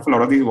a part of a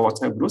lot of these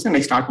WhatsApp groups and I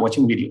start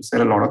watching videos. There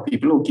are a lot of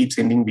people who keep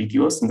sending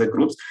videos in the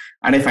groups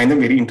and I find them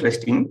very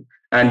interesting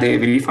and they're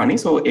very funny.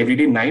 So every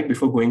day night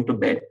before going to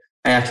bed,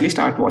 I actually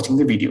start watching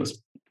the videos,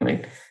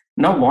 right?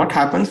 Now, what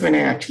happens when I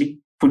actually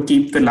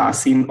keep the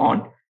last scene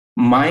on?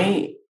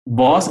 My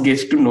boss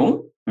gets to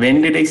know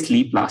when did I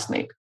sleep last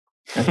night.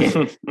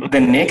 Okay. The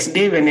next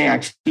day, when I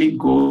actually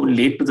go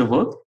late to the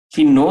work,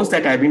 he knows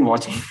that I've been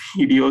watching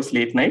videos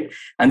late night,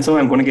 and so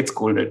I'm going to get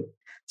scolded.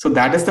 So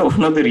that is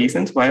one of the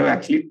reasons why I've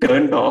actually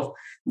turned off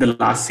the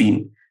last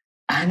scene.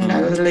 And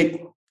I was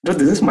like,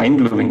 this is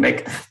mind-blowing.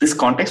 Like, this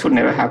context would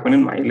never happen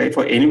in my life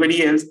or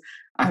anybody else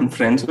I'm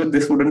friends with.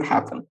 This wouldn't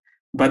happen.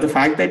 But the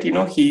fact that,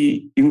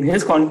 he in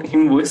his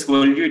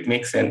worldview, it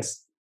makes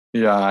sense.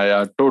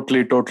 Yeah,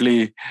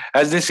 totally.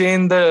 As they say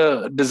in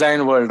the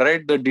design world,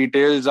 right? The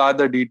details are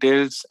the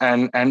details,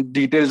 and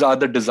details are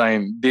the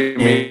design. They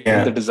make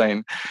the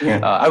design. Yeah.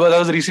 I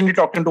was recently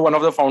talking to one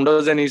of the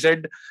founders, and he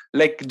said,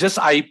 like, just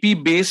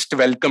IP based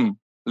welcome.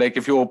 Like,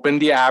 if you open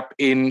the app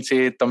in,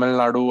 say, Tamil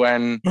Nadu,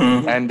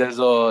 and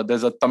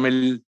there's a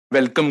Tamil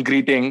welcome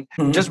greeting,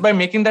 just by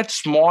making that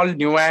small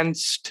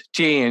nuanced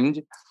change,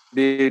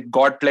 they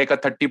got like a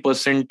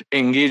 30%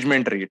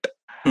 engagement rate.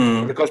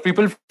 Because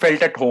people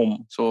felt at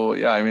home. So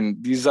yeah, I mean,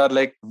 these are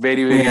like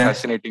very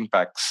fascinating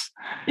facts.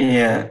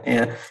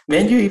 Yeah.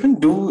 When you even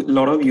do a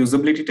lot of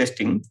usability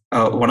testing,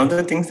 one of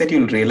the things that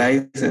you'll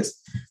realize is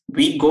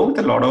we go with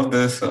a lot of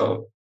this,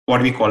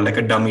 what we call like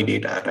a dummy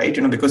data, right?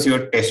 Because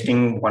you're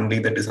testing only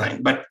the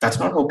design, but that's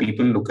not how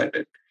people look at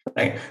it,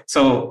 right?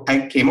 So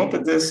I came up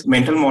with this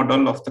mental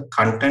model of the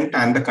content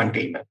and the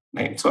container,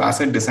 right? So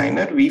as a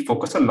designer, we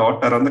focus a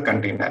lot around the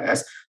container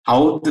as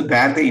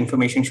where the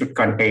information should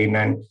contain,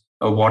 and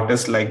what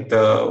is like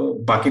the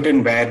bucket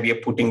and where we are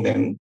putting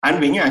them.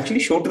 And when you actually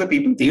show to the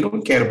people, they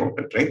don't care about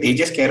it, right? They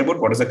just care about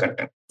what is the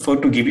content. So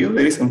to give you a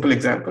very simple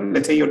example,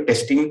 let's say you're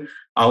testing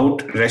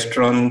out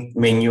restaurant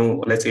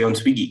menu, let's say on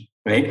Swiggy,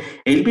 right?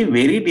 It'll be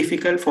very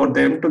difficult for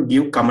them to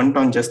give comment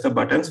on just the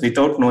buttons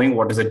without knowing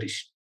what is a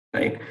dish,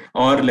 right?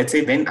 Or let's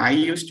say when I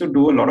used to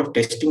do a lot of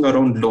testing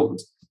around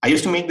loans, I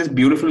used to make these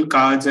beautiful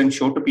cards and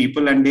show to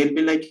people, and they'll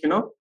be like,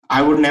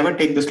 I would never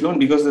take this loan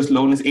because this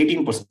loan is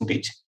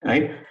 18%,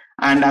 right?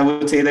 And I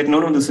would say that,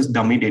 no, this is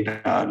dummy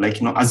data. Like,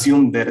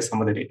 assume there is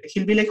some other data.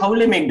 He'll be like, how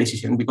will I make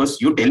decision?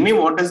 Because you tell me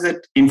what is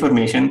that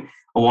information,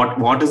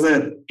 what is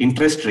the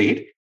interest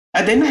rate,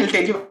 and then I'll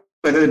tell you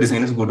whether the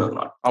design is good or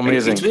not.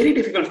 Amazing. Right? It's very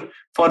difficult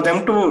for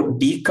them to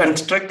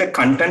deconstruct the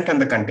content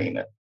and the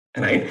container,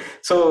 right?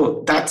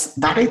 So that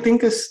I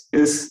think is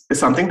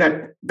something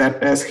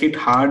that has hit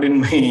hard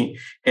in my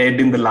head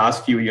in the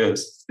last few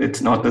years. It's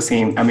not the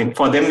same. I mean,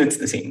 for them, it's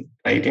the same,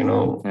 right?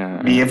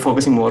 We are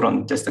focusing more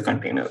on just the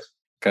containers.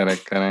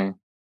 Correct.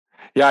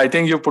 Yeah, I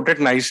think you put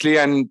it nicely.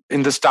 And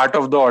in the start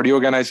of the audio,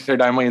 again, I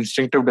said I'm an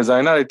instinctive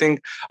designer. I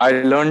think I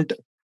learned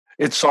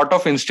it sort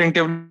of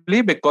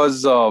instinctively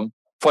because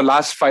for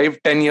last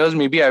 5-10 years,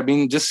 maybe I've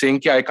been just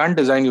saying I can't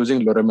design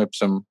using lorem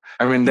ipsum.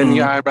 I mean,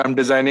 then I'm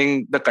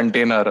designing the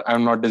container.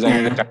 I'm not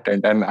designing the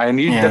content, and I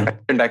need the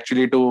content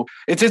actually to.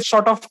 It's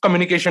sort of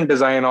communication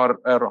design, or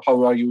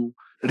how are you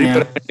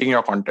representing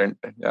your content?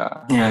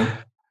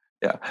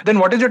 Yeah. Then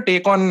what is your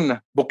take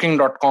on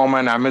Booking.com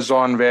and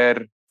Amazon,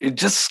 where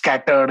it's just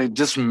scattered, it's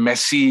just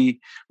messy,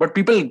 but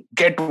people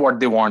get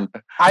what they want?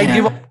 I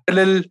give a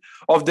parallel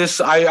of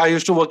this. I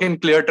used to work in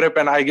ClearTrip,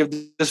 and I give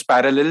this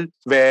parallel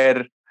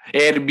where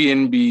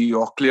Airbnb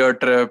or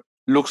ClearTrip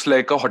looks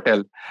like a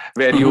hotel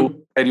where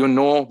you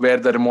know where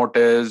the remote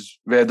is,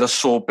 where the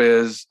soap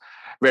is,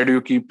 where do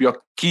you keep your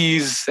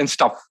keys and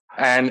stuff.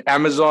 And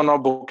Amazon or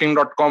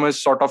Booking.com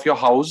is sort of your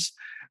house,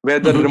 where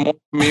the remote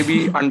may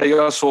be under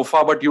your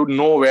sofa, but you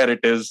know where it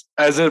is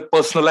as a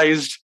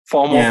personalized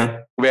form of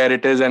where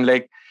it is. And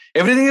like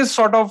everything is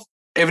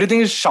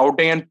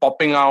shouting and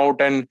popping out.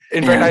 And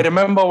in fact, I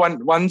remember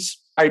once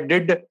I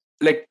did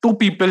like 2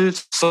 people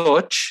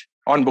search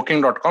on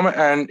Booking.com,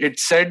 and it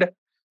said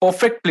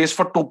perfect place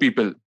for 2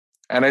 people.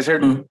 And I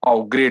said,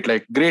 oh, great,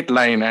 like great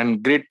line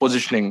and great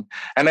positioning.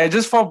 And I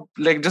just for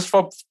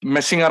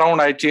messing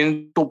around, I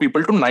changed 2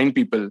 people to 9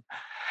 people.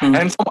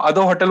 And some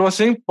other hotel was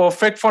saying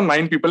perfect for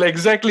 9 people.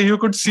 Exactly. You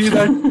could see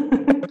that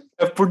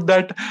I put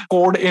that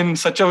code in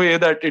such a way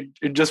that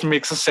it just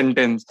makes a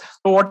sentence.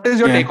 So what is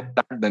your take on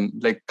that then?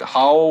 Like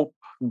how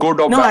good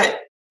or bad?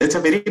 It's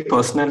a very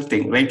personal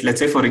thing, right? Let's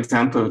say, for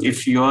example,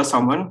 if you're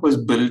someone who's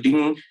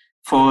building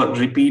for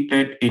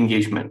repeated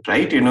engagement,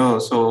 right?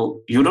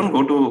 So you don't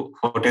go to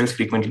hotels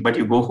frequently, but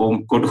you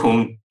go to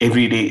home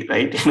every day,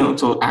 right?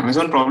 So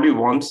Amazon probably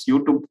wants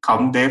you to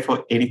come there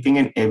for anything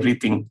and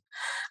everything.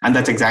 And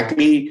that's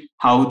exactly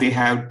how they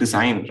have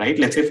designed, right?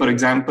 Let's say, for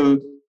example,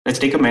 let's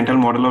take a mental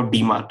model of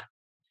DMart.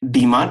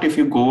 DMart, if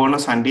you go on a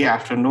Sunday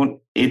afternoon,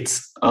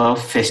 it's a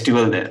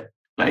festival there,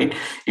 right?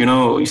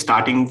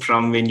 Starting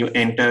from when you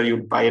enter, you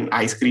buy an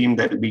ice cream,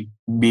 there'll be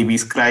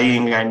babies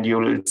crying, and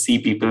you'll see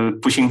people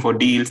pushing for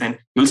deals, and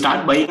you'll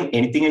start buying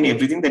anything and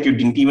everything that you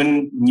didn't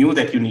even knew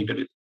that you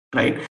needed,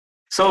 right?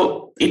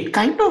 So it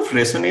kind of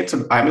resonates.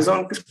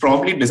 Amazon is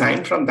probably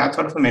designed from that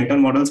sort of a mental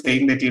model,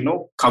 saying that,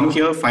 come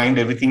here, find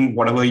everything,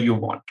 whatever you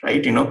want,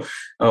 right?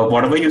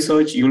 Whatever you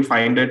search, you'll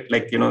find it.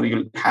 Like,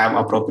 you'll have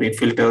appropriate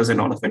filters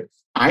and all of it.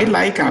 I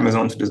like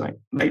Amazon's design,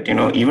 right?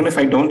 Even if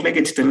I don't like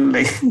it, still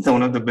like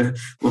one of the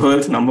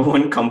world's number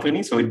 1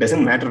 company. So it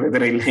doesn't matter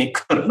whether I like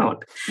or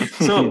not.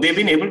 So they've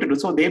been able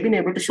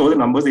to show the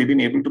numbers. They've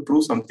been able to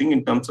prove something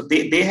in terms of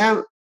they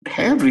have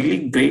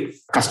really great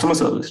customer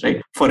service, right?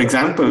 For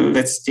example,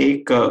 let's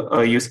take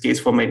a use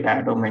case for my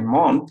dad or my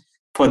mom.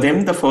 For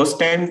them, the first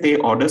time they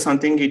order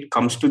something, it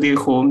comes to their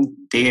home,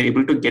 they are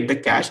able to get the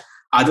cash.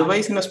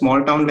 Otherwise, in a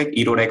small town like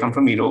Erode, I come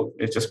from Erode,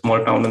 it's a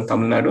small town in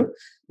Tamil Nadu,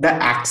 the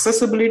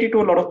accessibility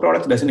to a lot of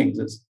products doesn't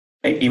exist.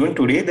 Like even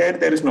today,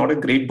 there is not a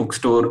great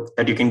bookstore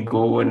that you can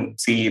go and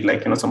see,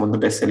 like, some of the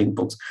best-selling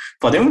books.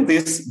 For them,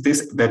 these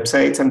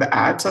websites and the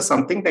apps are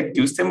something that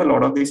gives them a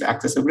lot of this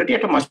accessibility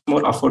at a much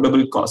more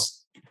affordable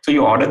cost. So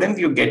you order them,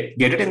 you get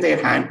it in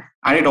their hand,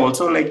 and it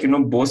also, like,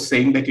 boasts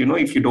saying that,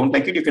 if you don't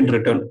like it, you can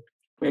return.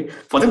 Right?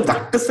 For them,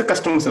 that is the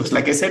customer service.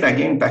 Like I said,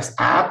 again, this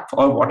app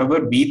or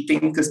whatever we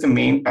think is the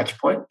main touch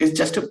point is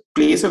just to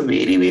plays a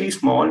very, very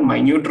small,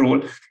 minute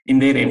role in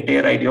their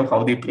entire idea of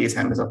how they place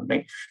Amazon.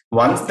 Right?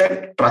 Once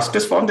that trust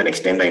is formed, the next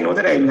time I know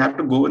that I will have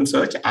to go and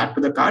search, add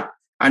to the cart,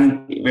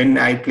 and when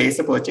I place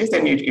the purchase,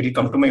 then it will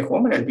come to my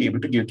home and I'll be able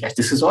to give cash.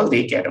 This is all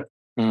they care about.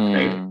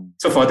 Right?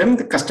 So for them,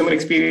 the customer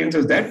experience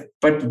is that,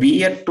 but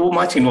we are too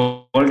much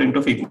involved into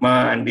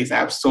Figma and these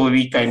apps, so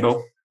we kind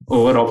of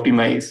over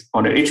optimize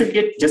on it. It should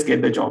just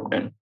get the job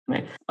done.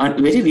 Right? And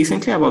very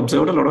recently, I've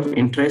observed a lot of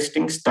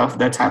interesting stuff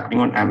that's happening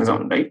on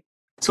Amazon. Right?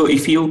 So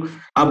if you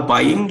are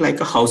buying like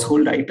a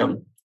household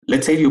item,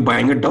 let's say you're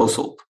buying a Dove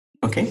soap,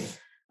 okay,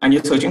 and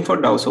you're searching for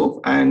Dove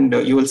soap, and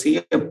you will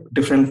see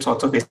different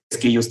sorts of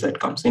SKUs that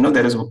comes.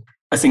 There is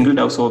a single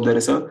Dove soap, there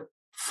is a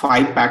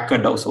 5-pack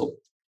Dove soap.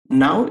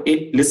 Now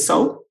it lists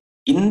out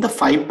in the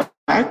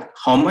 5-pack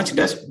how much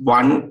does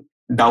one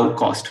Dove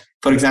cost.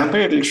 For example,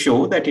 it will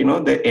show that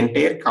the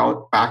entire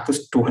pack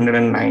is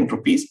 209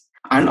 rupees,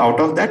 and out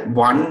of that,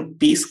 one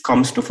piece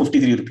comes to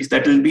 53 rupees.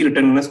 That will be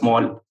written in a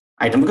small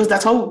item, because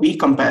that's how we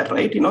compare,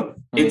 right?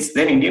 It's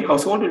then Indian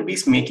household will be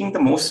making the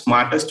most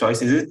smartest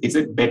choice. Is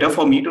it better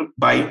for me to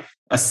buy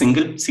a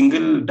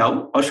single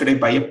Dove, or should I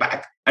buy a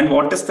pack? And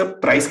what is the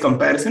price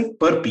comparison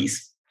per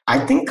piece? I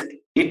think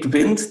it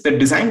wins. The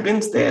design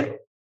wins there.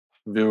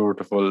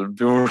 Beautiful.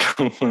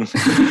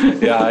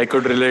 Yeah, I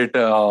could relate.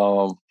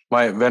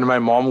 When my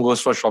mom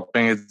goes for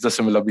shopping, it's a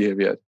similar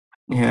behavior.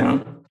 Yeah.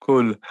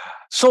 Cool.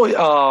 So,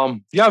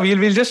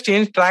 we'll just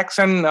change tracks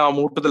and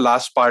move to the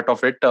last part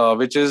of it,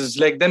 which is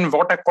like, then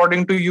what,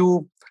 according to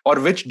you, or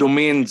which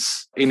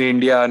domains in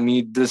India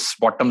need this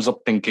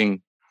bottoms-up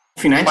thinking?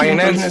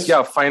 Finance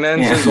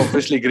is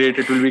obviously great.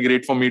 It will be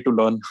great for me to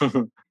learn.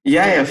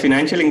 Yeah.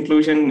 Financial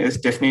inclusion is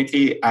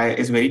definitely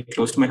is very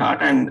close to my heart,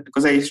 and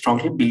because I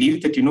strongly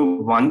believe that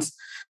once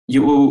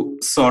you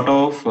sort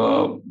of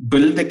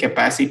build the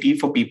capacity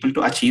for people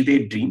to achieve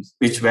their dreams,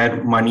 which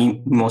where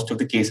money, in most of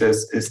the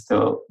cases,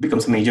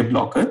 becomes a major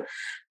blocker,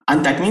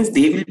 and that means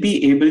they will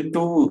be able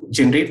to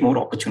generate more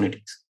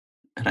opportunities.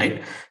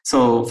 Right.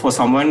 So for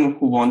someone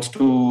who wants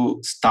to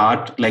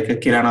start like a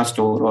kirana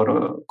store or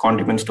a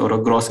condiment store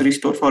or grocery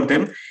store, for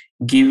them,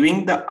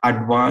 giving the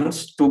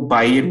advance to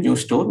buy a new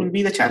store will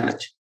be the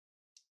challenge.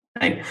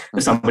 Right.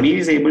 If somebody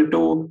is able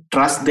to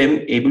trust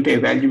them, able to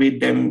evaluate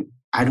them,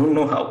 I don't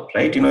know how,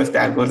 right? If the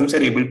algorithms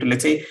are able to,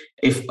 let's say,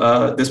 if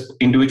this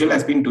individual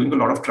has been doing a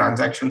lot of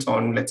transactions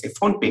on, let's say,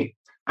 PhonePe,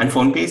 and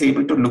PhonePe is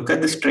able to look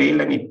at this trail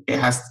and it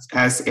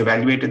has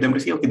evaluated them to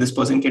see, okay, this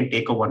person can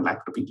take a 1 lakh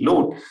rupee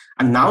loan.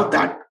 And now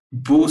that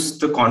boosts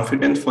the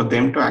confidence for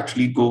them to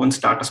actually go and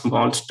start a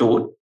small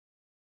store.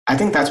 I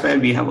think that's where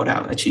we have what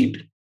I've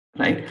achieved,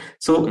 right?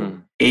 So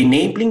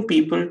enabling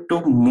people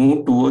to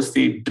move towards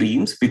their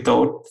dreams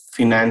without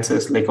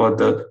finances, or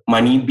the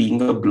money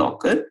being a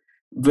blocker,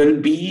 will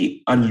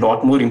be a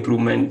lot more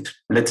improvement,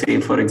 let's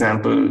say, for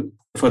example,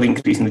 for the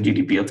increase in the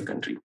GDP of the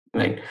country.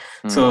 Right.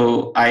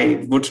 So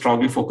I would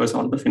strongly focus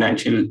on the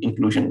financial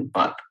inclusion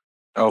part.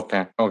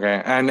 Okay.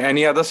 And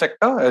any other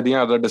sector, any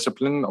other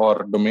discipline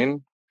or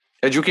domain?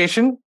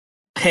 Education?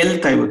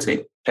 Health, I would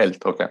say.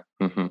 Health, okay.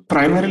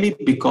 Primarily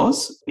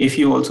because if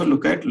you also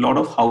look at a lot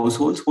of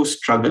households who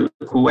struggle,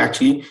 who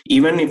actually,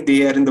 even if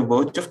they are in the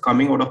verge of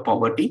coming out of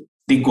poverty,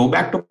 they go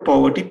back to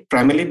poverty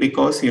primarily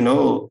because,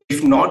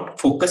 if not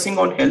focusing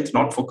on health,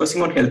 not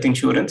focusing on health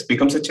insurance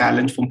becomes a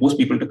challenge for most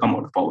people to come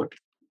out of poverty.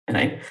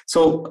 Right.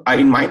 So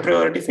in my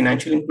priority,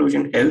 financial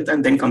inclusion, health,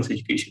 and then comes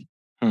education.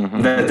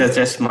 That's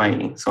just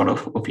my sort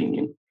of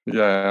opinion.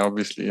 Yeah,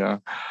 obviously. Yeah.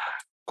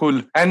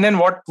 Cool. And then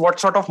what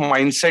sort of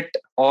mindset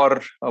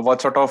or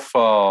what sort of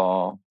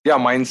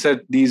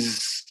mindset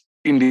these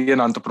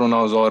Indian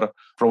entrepreneurs or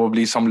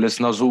probably some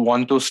listeners who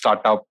want to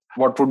start up,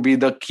 what would be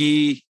the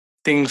key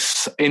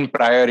things in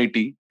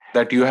priority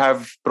that you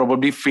have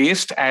probably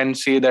faced and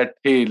say that,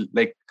 hey,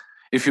 like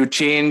if you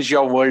change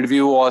your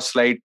worldview or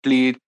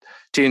slightly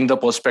change the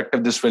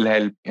perspective, this will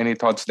help? Any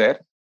thoughts there?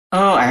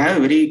 Oh, I have a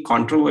very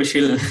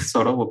controversial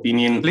sort of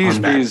opinion. Please,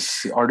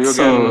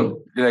 audio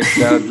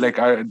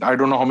I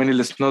don't know how many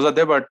listeners are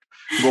there, but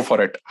go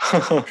for it.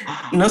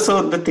 No,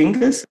 so the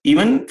thing is,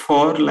 even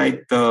for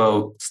like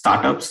the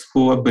startups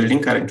who are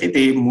building currently,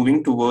 they're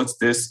moving towards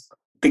this.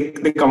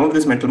 They come up with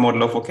this mental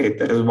model of, okay,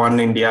 there is one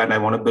India and I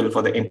want to build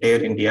for the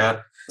entire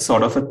India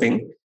sort of a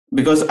thing.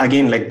 Because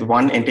again, like the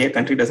one entire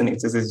country doesn't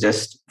exist. It's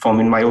just,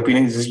 in my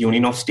opinion, it's just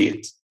union of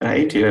states,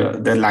 right?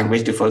 The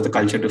language differs, the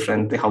culture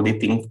different, how they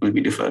think will be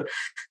different.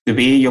 The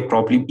way you're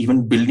probably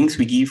even building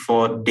Swiggy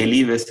for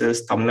Delhi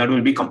versus Tamil Nadu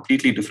will be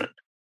completely different,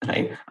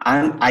 right?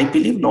 And I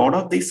believe a lot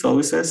of these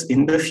services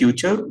in the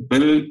future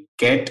will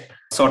get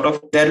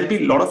there will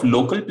be a lot of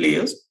local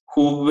players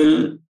who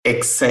will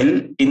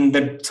excel in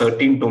the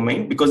certain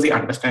domain because they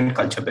understand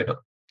culture better.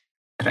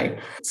 right?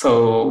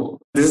 So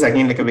this is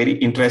again like a very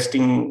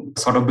interesting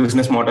sort of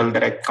business model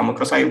that I come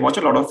across. I watch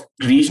a lot of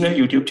regional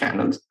YouTube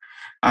channels,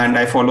 and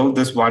I follow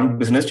this one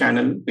business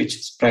channel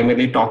which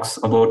primarily talks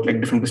about like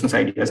different business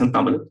ideas in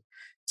Tamil.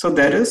 So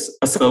there is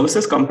a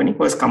services company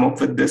who has come up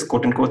with this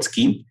quote unquote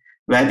scheme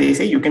where they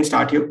say you can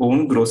start your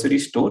own grocery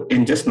store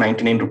in just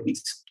 99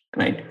 rupees.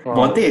 Right. Wow.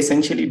 What they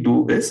essentially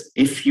do is,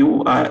 if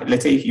you are,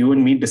 let's say, if you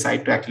and me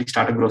decide to actually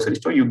start a grocery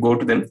store, you go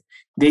to them,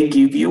 they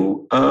give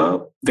you a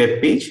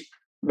web page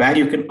where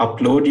you can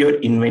upload your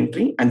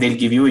inventory, and they'll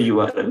give you a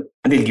URL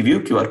and they'll give you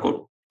a QR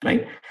code,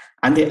 right?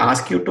 And they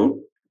ask you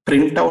to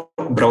print out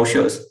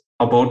brochures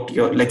about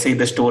your, let's say,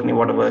 the store name,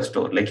 whatever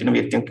store, like,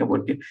 we're thinking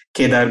about the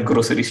Kedar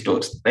grocery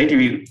stores, right?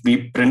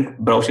 We print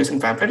brochures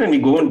and pamphlet and we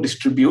go and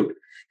distribute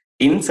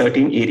in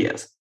certain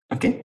areas,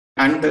 okay?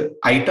 And the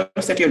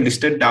items that you're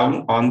listed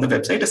down on the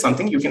website is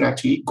something you can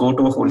actually go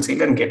to a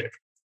wholesaler and get it,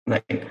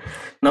 right?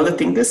 Now, the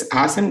thing is,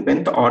 as and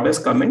when the orders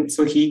come in,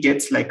 so he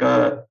gets like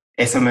a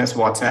SMS,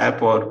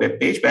 WhatsApp, or web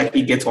page where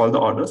he gets all the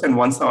orders. And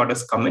once the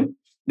orders come in,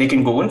 they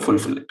can go and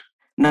fulfill it.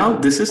 Now,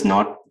 this is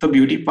not the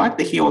beauty part,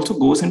 that he also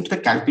goes into the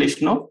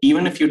calculation of,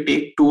 even if you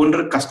take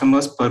 200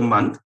 customers per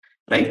month,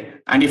 right?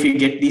 And if you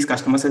get these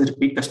customers as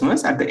repeat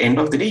customers, at the end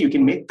of the day, you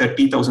can make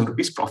 30,000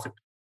 rupees profit.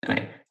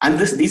 Right. And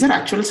these are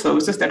actual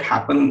services that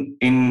happen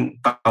in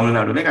Tamil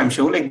Nadu. Like, I'm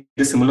sure like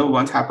the similar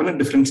ones happen in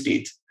different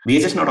states.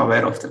 We're just not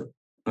aware of them.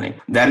 Right.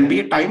 There will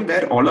be a time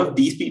where all of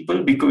these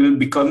people will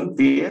become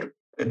their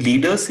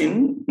leaders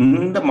in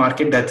the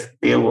market that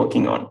they are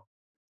working on.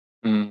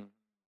 Yeah,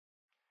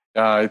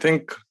 I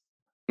think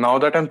now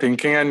that I'm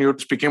thinking and you're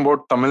speaking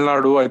about Tamil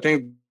Nadu, I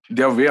think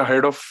they are way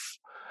ahead of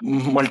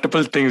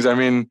multiple things. I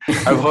mean,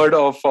 I've heard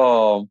of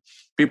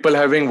people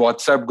having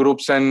WhatsApp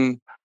groups and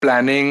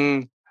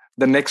planning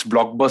the next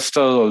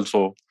blockbuster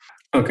also.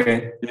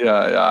 Okay.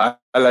 Yeah.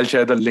 I'll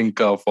share the link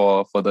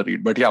for the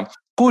read. But yeah,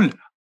 cool.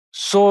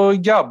 So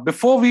yeah,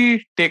 before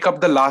we take up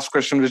the last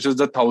question, which is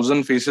the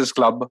 1,000 Faces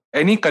Club,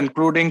 any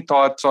concluding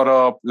thoughts or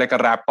a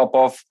wrap up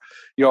of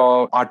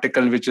your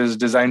article, which is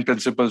Design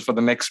Principles for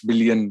the Next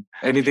Billion?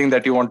 Anything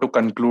that you want to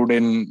conclude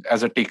in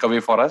as a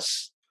takeaway for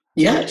us?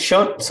 Yeah,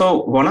 sure.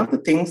 So one of the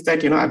things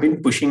that I've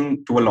been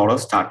pushing to a lot of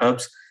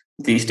startups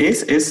these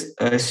days is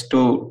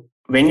to,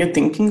 when you're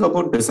thinking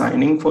about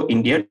designing for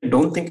India,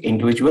 don't think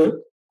individual,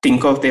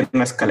 think of them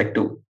as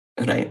collective.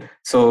 Right.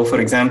 So,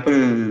 for example,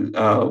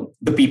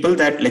 the people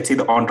that, let's say,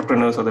 the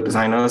entrepreneurs or the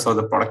designers or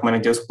the product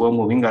managers who are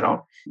moving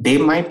around, they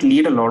might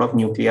lead a lot of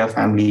nuclear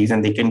families,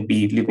 and they can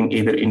be living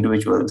either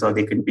individuals or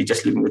they can be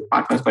just living with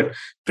partners. But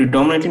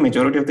predominantly,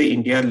 majority of the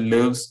India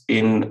lives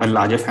in a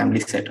larger family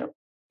setup.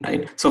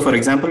 Right. So, for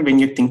example, when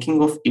you're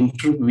thinking of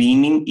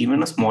intervening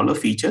even a smaller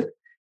feature,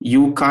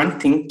 you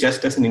can't think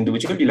just as an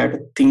individual. You'll have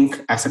to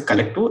think as a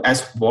collective,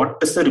 as what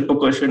is the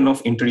repercussion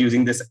of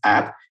introducing this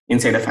app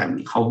inside a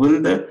family? How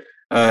will the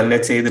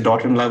let's say the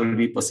daughter-in-law will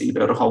be perceived,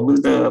 or how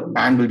will the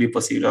man will be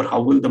perceived, or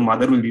how will the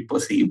mother will be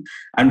perceived,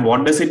 and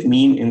what does it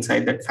mean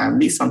inside that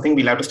family? Something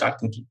we'll have to start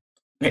thinking.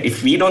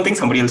 If we don't think,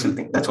 somebody else will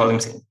think. That's all I'm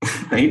saying,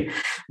 right?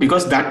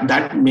 Because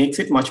that makes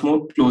it much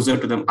more closer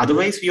to them.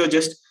 Otherwise, we are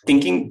just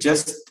thinking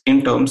just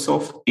in terms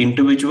of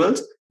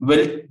individuals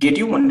will get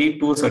you only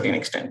to a certain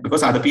extent,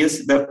 because other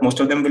peers,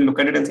 most of them will look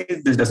at it and say,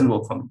 this doesn't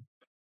work for me.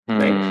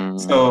 Right.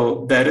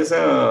 So there is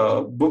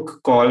a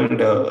book called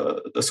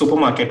The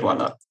Supermarket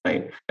Wala,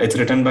 right? It's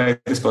written by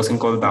this person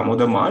called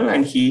Damodar Mal,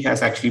 and he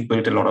has actually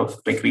built a lot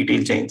of like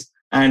retail chains.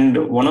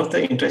 And one of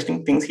the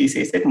interesting things he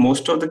says that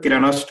most of the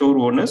Kirana store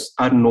owners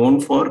are known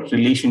for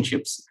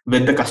relationships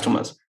with the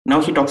customers.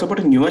 Now he talks about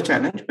a newer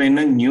challenge when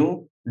a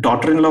new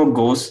daughter-in-law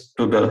goes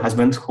to the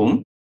husband's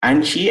home,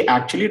 and she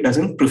actually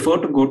doesn't prefer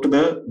to go to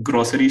the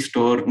grocery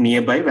store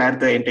nearby where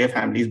the entire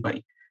family is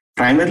buying.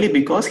 Primarily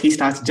because he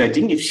starts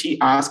judging if she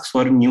asks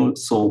for a new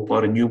soap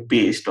or a new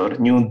paste or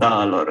new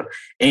dal or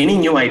any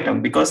new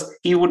item, because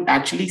he would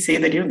actually say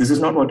that, this is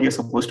not what you're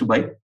supposed to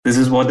buy. This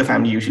is what the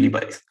family usually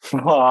buys.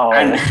 Wow.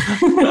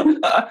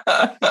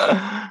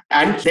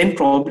 And then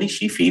probably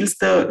she feels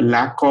the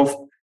lack of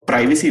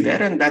privacy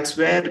there, and that's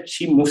where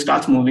she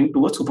starts moving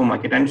towards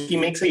supermarket. And he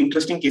makes an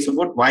interesting case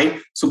about why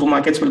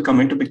supermarkets will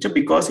come into picture,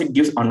 because it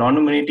gives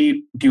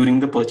anonymity during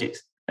the purchase,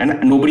 and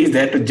nobody's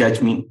there to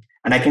judge me.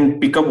 And I can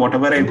pick up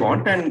whatever I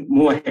want and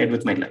move ahead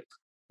with my life.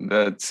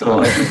 That's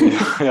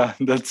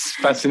that's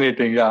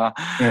fascinating.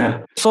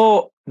 Yeah.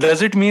 So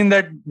does it mean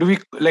that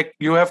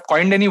you have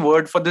coined any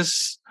word for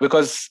this?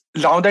 Because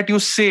now that you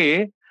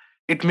say,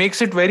 it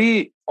makes it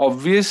very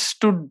obvious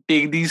to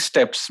take these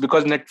steps,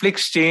 because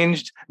Netflix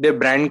changed their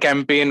brand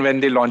campaign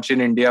when they launched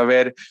in India,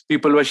 where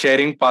people were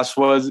sharing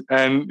passwords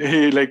and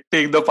hey,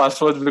 take the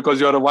passwords because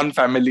you're a one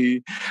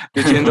family.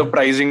 They changed the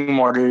pricing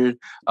model.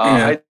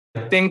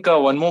 I think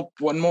one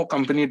more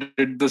company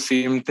did the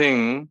same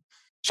thing.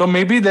 So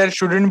maybe there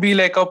shouldn't be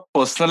a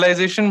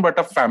personalization, but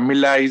a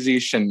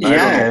familiarization.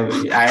 Yeah,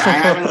 I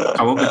haven't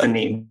come up with a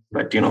name,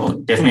 but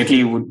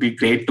definitely would be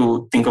great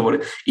to think about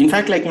it. In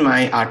fact,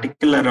 my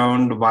article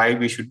around why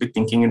we should be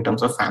thinking in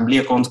terms of family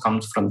accounts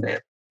comes from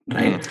there.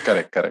 right?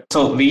 Correct.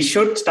 So we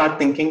should start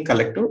thinking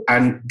collective,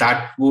 and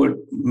that would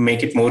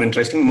make it more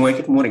interesting, make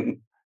it more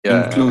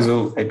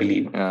inclusive, I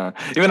believe. Yeah.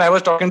 Even I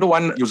was talking to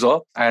one user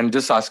and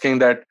just asking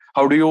that,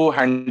 how do you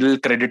handle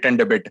credit and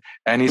debit?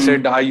 And he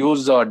said, I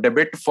use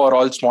debit for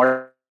all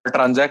small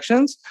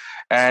transactions.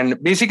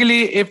 And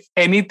basically, if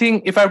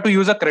anything, if I have to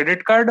use a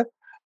credit card,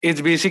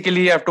 it's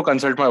basically I have to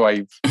consult my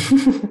wife.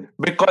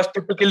 Because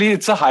typically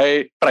it's a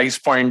high price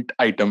point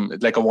item,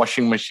 like a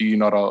washing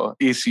machine or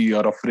a AC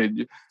or a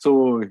fridge.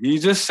 So he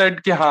just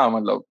said, ki, haan,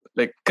 matlab,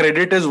 like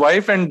credit is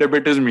wife and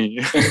debit is me.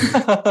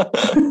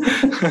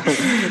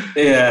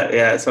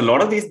 Yeah. So a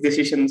lot of these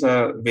decisions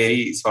are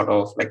very sort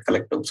of like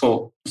collective.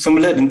 So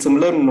similar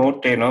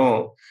note,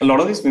 a lot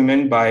of these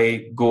women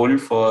buy gold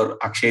for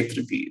Akshay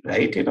Tritiya,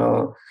 right?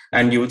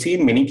 And you will see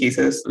in many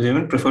cases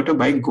women prefer to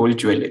buy gold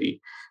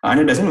jewelry. And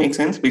it doesn't make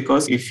sense,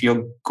 because if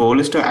your goal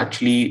is to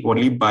actually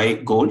only buy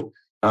gold,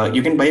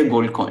 you can buy a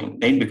gold coin,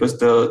 right? Because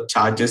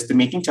the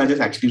making charges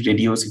actually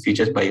reduce if you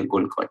just buy a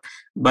gold coin.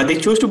 But they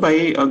choose to buy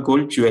a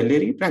gold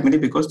jewelry primarily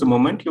because the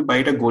moment you buy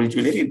it a gold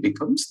jewelry, it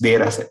becomes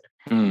their asset.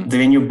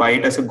 When you buy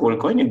it as a gold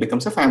coin, it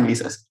becomes a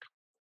family's asset,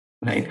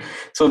 right?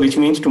 So which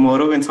means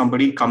tomorrow when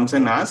somebody comes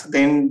and asks,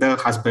 then the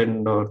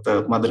husband or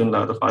the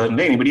mother-in-law, the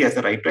father-in-law, anybody has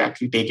the right to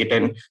actually take it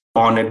and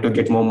pawn it to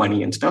get more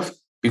money and stuff,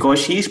 because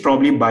she's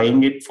probably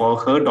buying it for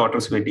her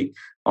daughter's wedding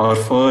or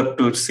for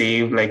to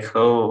save like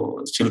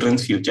her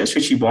children's future.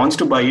 So she wants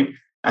to buy it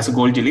as a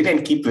gold jewelry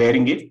and keep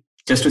wearing it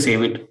just to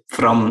save it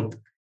from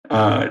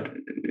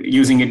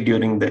using it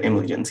during the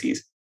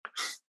emergencies.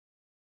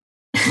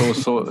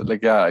 So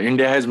like, yeah,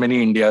 India has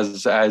many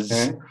Indias, as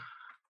a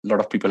lot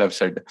of people have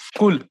said.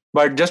 Cool.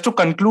 But just to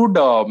conclude,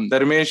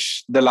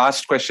 Dharmesh, the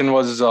last question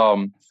was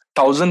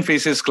 1,000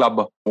 Faces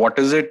Club. What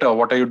is it?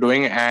 What are you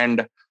doing?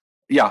 And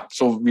yeah,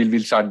 so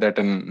we'll start that,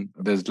 and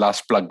there's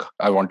last plug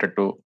I wanted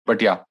to,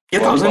 but yeah.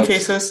 1,000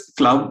 Faces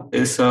Club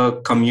is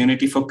a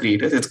community for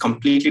creators. It's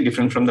completely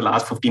different from the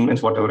last 15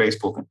 minutes, whatever I've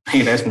spoken.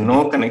 It has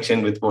no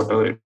connection with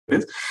whatever it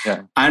is.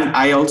 Yeah. And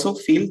I also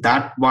feel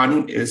that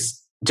one is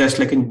just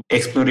like an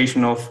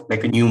exploration of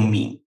like a new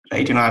me,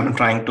 right? I'm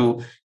trying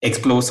to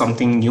explore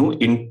something new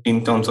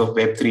in terms of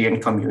Web3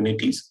 and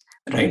communities.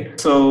 Right.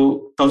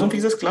 So 1,000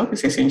 Faces Club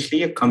is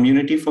essentially a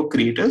community for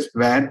creators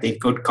where they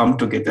could come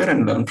together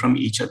and learn from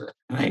each other.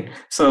 Right.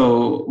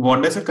 So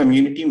what does a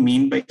community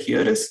mean by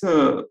here is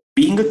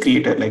being a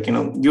creator. Like,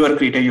 you are a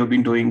creator. You've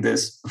been doing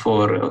this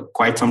for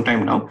quite some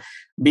time now.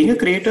 Being a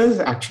creator is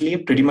actually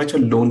pretty much a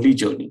lonely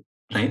journey.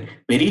 Right.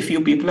 Very few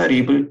people are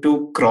able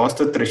to cross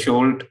the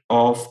threshold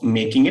of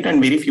making it,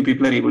 and very few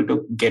people are able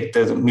to get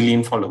the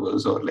million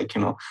followers or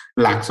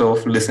lakhs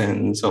of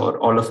listens or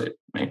all of it.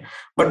 Right.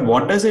 But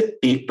what does it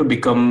take to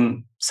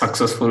become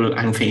successful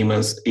and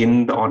famous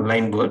in the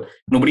online world?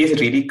 Nobody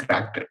has really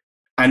cracked it.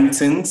 And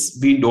since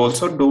we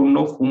also don't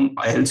know whom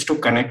else to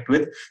connect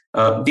with,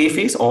 they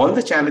face all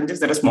the challenges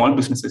that a small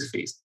businesses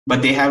face,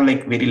 but they have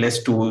like very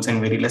less tools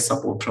and very less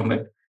support from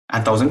it.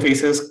 And 1,000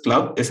 Faces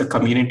Club is a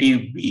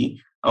community we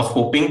are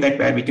hoping that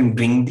where we can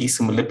bring these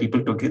similar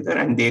people together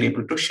and they're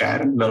able to share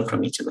and learn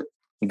from each other.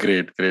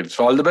 Great.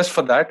 So all the best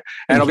for that.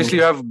 And obviously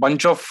you have a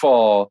bunch of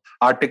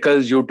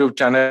articles, YouTube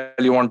channel,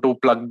 you want to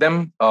plug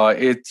them.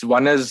 It's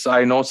one is,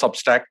 I know,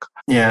 Substack.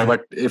 Yeah.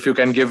 But if you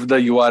can give the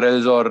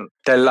URLs or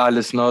tell our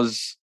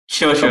listeners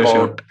sure.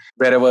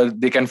 wherever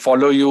they can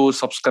follow you,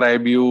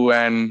 subscribe you,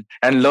 and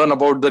learn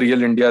about the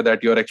real India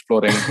that you're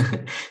exploring.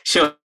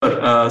 Sure.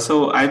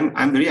 So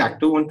I'm very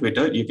active on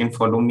Twitter. You can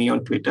follow me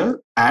on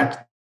Twitter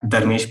at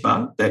Dharmesh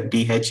Ba, the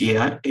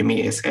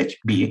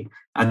DHARMASHBA.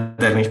 At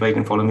Dharmesh Ba, you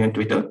can follow me on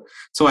Twitter.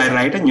 So I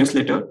write a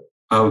newsletter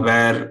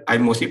where I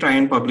mostly try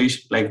and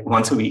publish like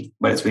once a week,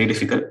 but it's very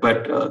difficult.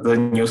 But the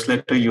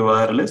newsletter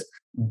URL is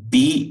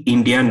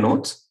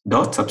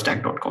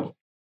theindianotes.substack.com.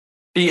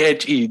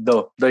 THE,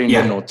 the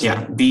India Notes.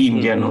 Yeah, the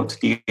India Notes,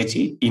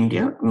 THE,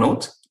 India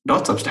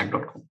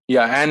Notes.substack.com.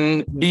 Yeah,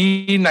 and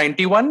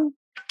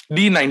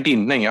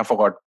D19, I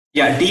forgot.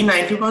 Yeah,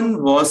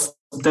 D91 was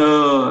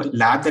the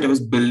lab that I was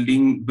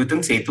building within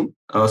Setu.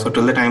 So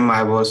till the time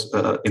I was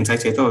inside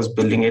Setu, I was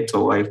building it.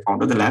 So I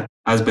founded the lab.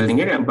 I was building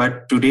it.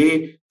 But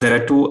today there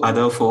are two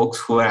other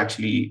folks who are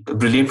actually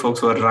brilliant folks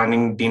who are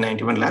running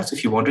D91 Labs.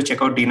 If you want to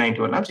check out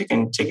D91 Labs, you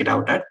can check it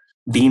out at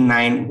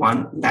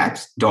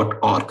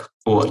d91labs.org.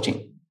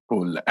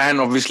 Cool. And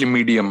obviously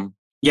Medium.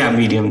 Yeah,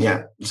 Medium.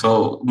 Yeah.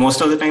 So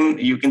most of the time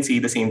you can see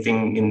the same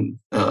thing in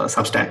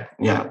Substack.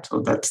 Yeah.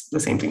 So that's the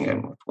same thing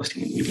I'm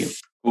posting in Medium.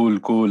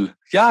 Cool.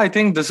 Yeah, I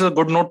think this is a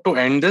good note to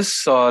end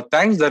this.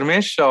 Thanks,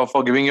 Dharmesh,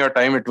 for giving your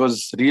time. It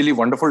was really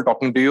wonderful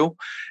talking to you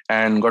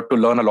and got to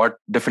learn a lot.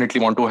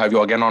 Definitely want to have you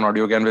again on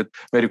Audio Again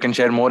where you can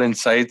share more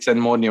insights and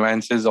more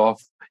nuances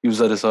of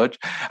user research.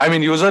 I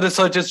mean, user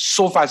research is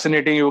so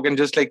fascinating. You can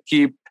just like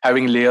keep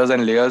having layers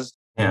and layers.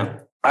 Yeah.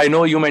 I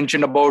know you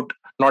mentioned about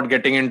not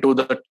getting into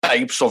the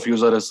types of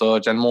user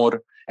research and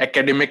more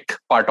academic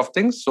part of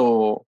things.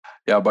 So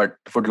yeah, but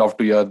would love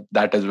to hear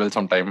that as well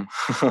sometime.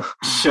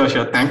 Sure.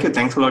 Thank you.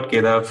 Thanks a lot,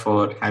 Kedar,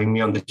 for having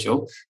me on the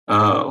show.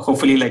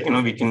 Hopefully,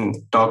 we can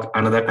talk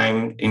another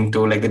time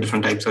into the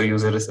different types of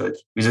user research,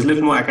 which is a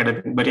little more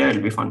academic, but yeah,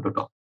 it'll be fun to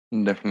talk.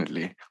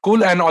 Definitely.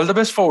 Cool. And all the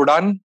best for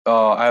Udaan.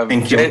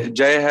 Thank you.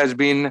 Jay has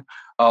been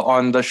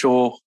on the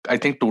show, I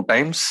think 2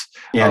 times.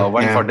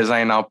 One for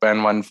Design Up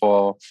and one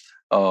for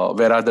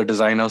Where Are the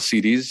Designers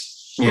series.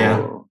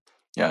 So,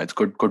 yeah, it's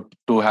good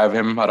to have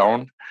him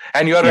around.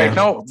 And you're right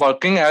now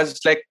working as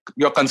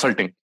you're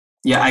consulting.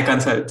 Yeah, I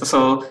consult.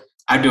 So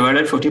I've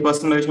divided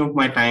 50% of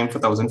my time for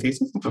 1,000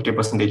 Faces and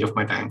 50% of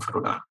my time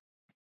for Udaan.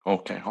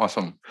 Okay,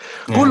 awesome.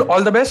 Cool.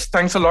 All the best.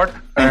 Thanks a lot.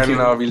 Thank you.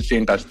 We'll stay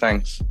in touch.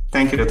 Thanks.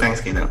 Thank you.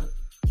 Thanks, Kedar.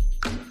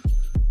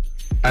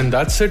 And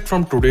that's it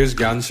from today's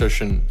GYAN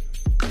session.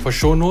 For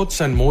show notes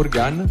and more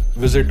GYAN,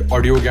 visit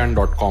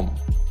audiogyan.com.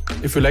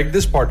 If you like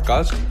this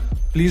podcast,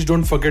 please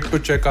don't forget to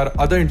check our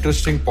other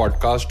interesting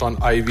podcast on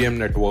IVM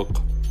Network.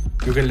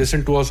 You can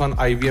listen to us on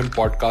IVM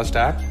Podcast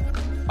app,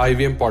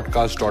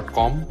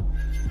 ivmpodcast.com,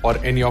 or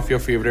any of your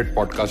favorite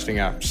podcasting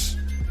apps.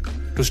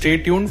 To stay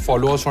tuned,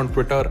 follow us on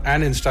Twitter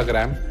and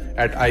Instagram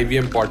at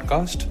IVM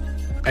Podcast.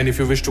 And if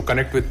you wish to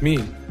connect with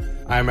me,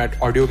 I am at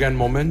AudioGyan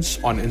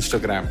Moments on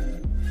Instagram.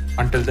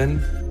 Until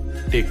then,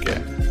 take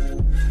care.